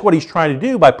nest, and that's what he's trying to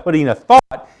do by putting a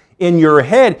thought in your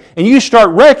head, and you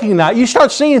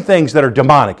start seeing things that are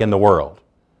demonic in the world.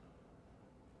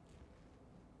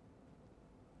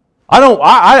 I don't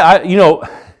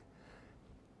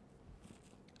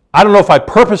know if I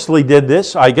purposely did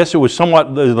this. I guess it was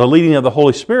somewhat the leading of the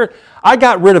Holy Spirit. I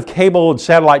got rid of cable and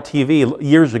satellite TV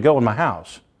years ago in my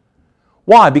house.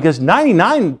 Why? Because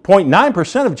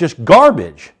 99.9% of just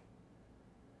garbage.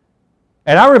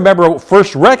 And I remember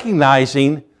first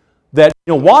recognizing that,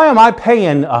 why am I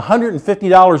paying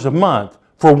 $150 a month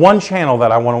for one channel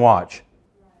that I want to watch?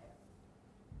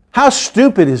 How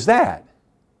stupid is that?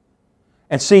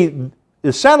 And see,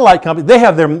 the satellite company, they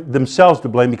have themselves to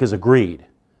blame because of greed.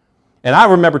 And I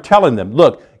remember telling them,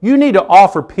 look, you need to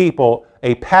offer people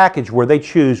a package where they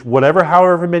choose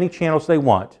however many channels they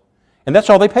want, and that's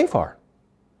all they pay for.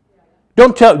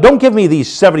 Don't give me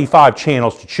these 75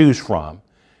 channels to choose from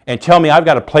and tell me I've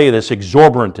got to pay this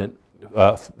exorbitant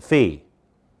fee.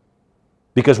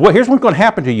 Because here's what's going to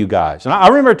happen to you guys. And I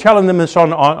remember telling them this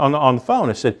on the phone.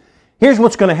 I said, here's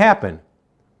what's going to happen.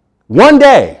 One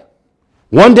day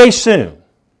soon,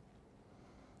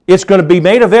 it's going to be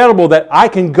made available that I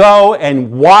can go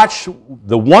and watch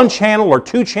the one channel or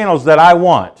 2 channels that I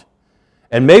want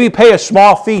and maybe pay a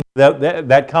small fee to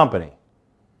that company.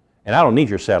 And I don't need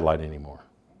your satellite anymore.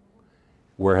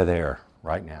 We're there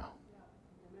right now.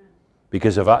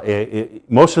 Because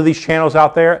most of these channels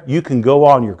out there, you can go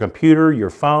on your computer, your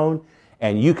phone,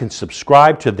 and you can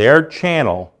subscribe to their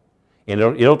channel, and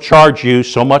it'll charge you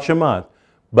so much a month.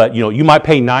 But you might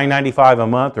pay $9.95 a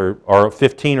month or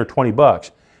 15 or 20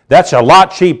 bucks. That's a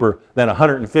lot cheaper than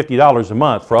 $150 a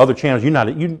month for other channels you're not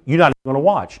even going to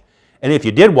watch. And if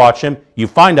you did watch them, you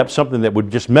find up something that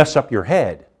would just mess up your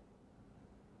head.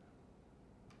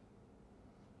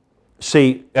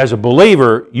 See, as a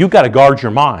believer, you've got to guard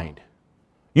your mind.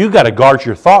 You've got to guard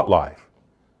your thought life.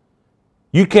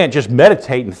 You can't just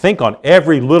meditate and think on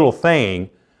every little thing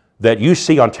that you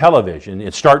see on television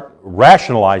and start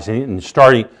rationalizing it and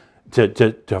starting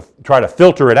to try to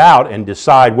filter it out and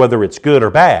decide whether it's good or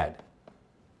bad.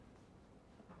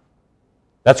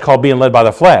 That's called being led by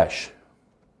the flesh.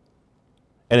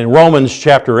 And in Romans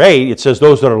chapter 8, it says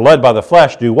those that are led by the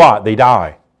flesh do what? They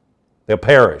die. They'll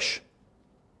perish.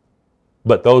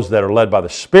 But those that are led by the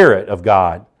Spirit of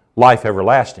God, life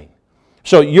everlasting.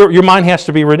 So your mind has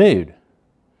to be renewed.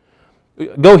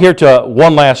 Go here to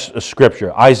one last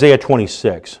scripture, Isaiah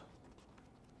 26.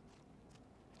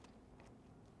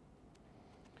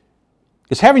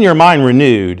 Because having your mind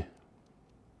renewed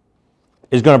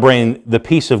is going to bring the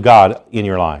peace of God in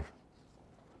your life.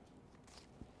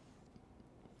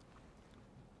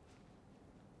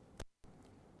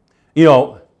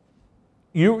 You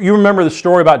remember the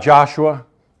story about Joshua?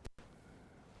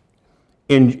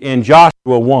 In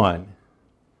Joshua 1,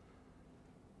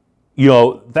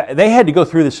 they had to go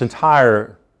through this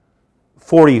entire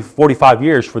 45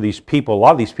 years for these people, a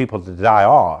lot of these people to die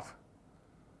off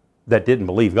that didn't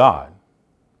believe God.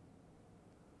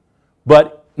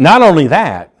 But not only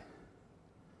that,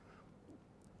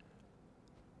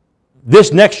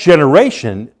 this next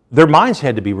generation, their minds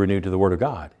had to be renewed to the Word of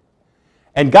God.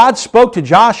 And God spoke to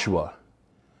Joshua,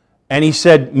 and He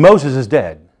said, Moses is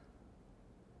dead.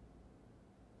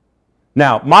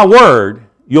 Now, my Word,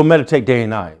 you'll meditate day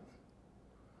and night.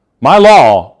 My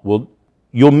law,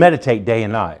 you'll meditate day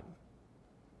and night.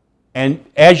 And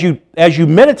as you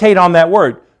meditate on that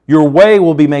Word, your way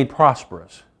will be made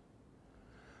prosperous.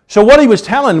 So what He was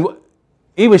telling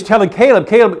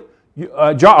Caleb,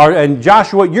 and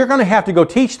Joshua, you're going to have to go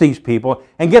teach these people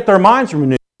and get their minds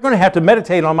renewed. You're going to have to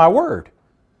meditate on my Word.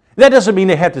 That doesn't mean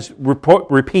they have to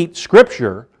repeat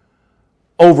Scripture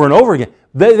over and over again.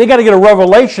 They got to get a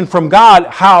revelation from God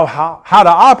how to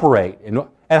operate and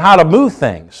how to move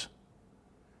things.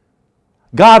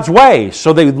 God's ways,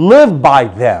 so they live by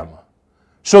them.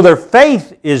 So their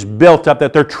faith is built up,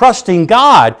 that they're trusting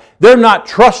God. They're not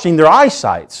trusting their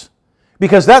eyesights.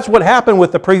 Because that's what happened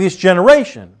with the previous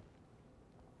generation.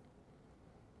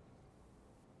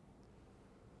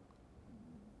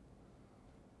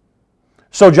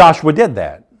 So Joshua did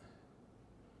that.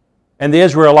 And the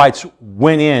Israelites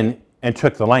went in and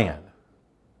took the land.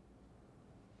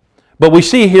 But we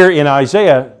see here in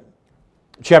Isaiah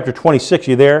chapter 26,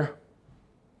 you there?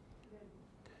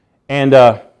 And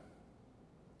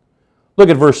look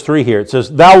at verse 3 here. It says,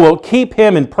 Thou wilt keep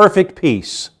him in perfect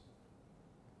peace,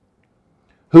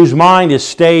 whose mind is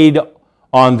stayed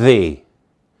on Thee,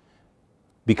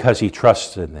 because he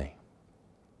trusts in Thee.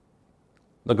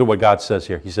 Look at what God says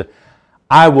here. He said,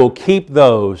 I will keep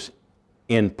those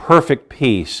in perfect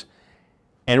peace.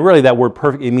 And really that word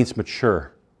perfect, it means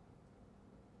mature.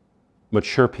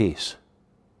 Mature peace.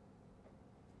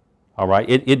 All right?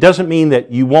 It doesn't mean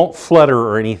that you won't flutter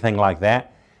or anything like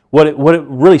that. What it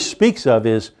really speaks of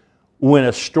is when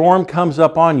a storm comes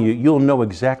up on you, you'll know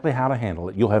exactly how to handle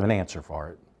it. You'll have an answer for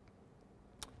it.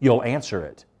 You'll answer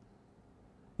it.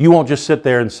 You won't just sit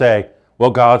there and say, well,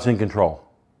 God's in control.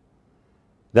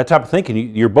 That type of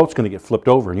thinking, your boat's going to get flipped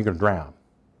over and you're going to drown.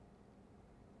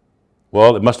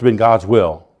 Well, it must have been God's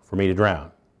will for me to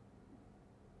drown.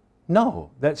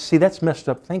 No, that's messed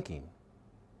up thinking.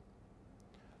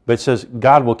 But it says,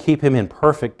 God will keep him in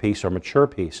perfect peace or mature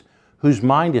peace, whose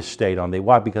mind is stayed on Thee.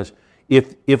 Why? Because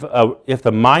if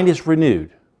the mind is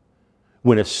renewed,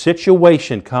 when a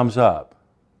situation comes up,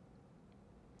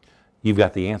 you've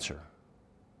got the answer.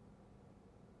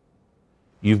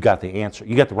 You've got the answer.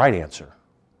 You got the right answer.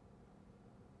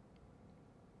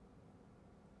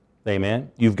 Amen?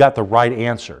 You've got the right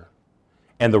answer.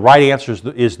 And the right answer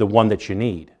is the one that you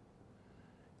need.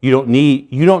 You don't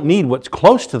need what's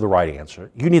close to the right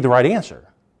answer. You need the right answer.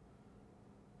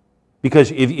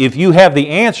 Because if you have the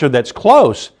answer that's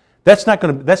close, that's not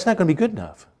going to be good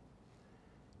enough.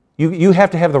 You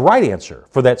have to have the right answer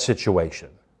for that situation.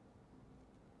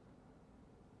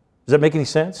 Does that make any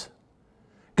sense?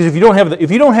 Because if you don't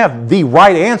have the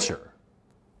right answer,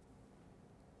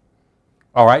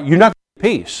 all right, you're not going to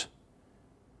get peace.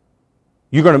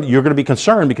 You're going to be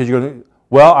concerned because you're going to,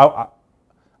 well,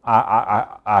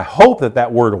 I hope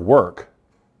that word will work.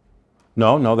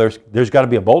 No, there's got to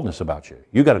be a boldness about you.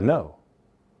 You've got to know.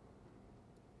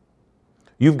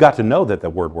 You've got to know that the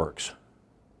word works.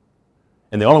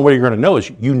 And the only way you're going to know is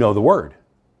you know the Word.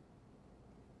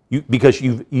 Because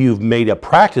you've made a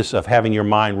practice of having your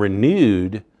mind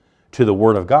renewed to the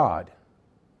Word of God,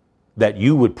 that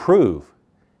you would prove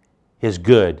His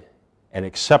good and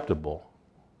acceptable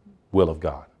will of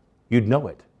God. You'd know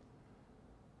it.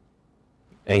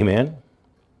 Amen.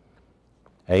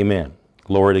 Amen.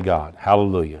 Glory to God.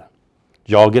 Hallelujah.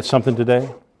 Did y'all get something today?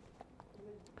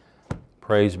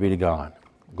 Praise be to God.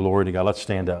 Glory to God. Let's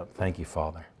stand up. Thank you,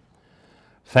 Father.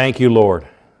 Thank you, Lord.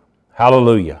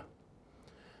 Hallelujah.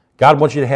 God wants you to have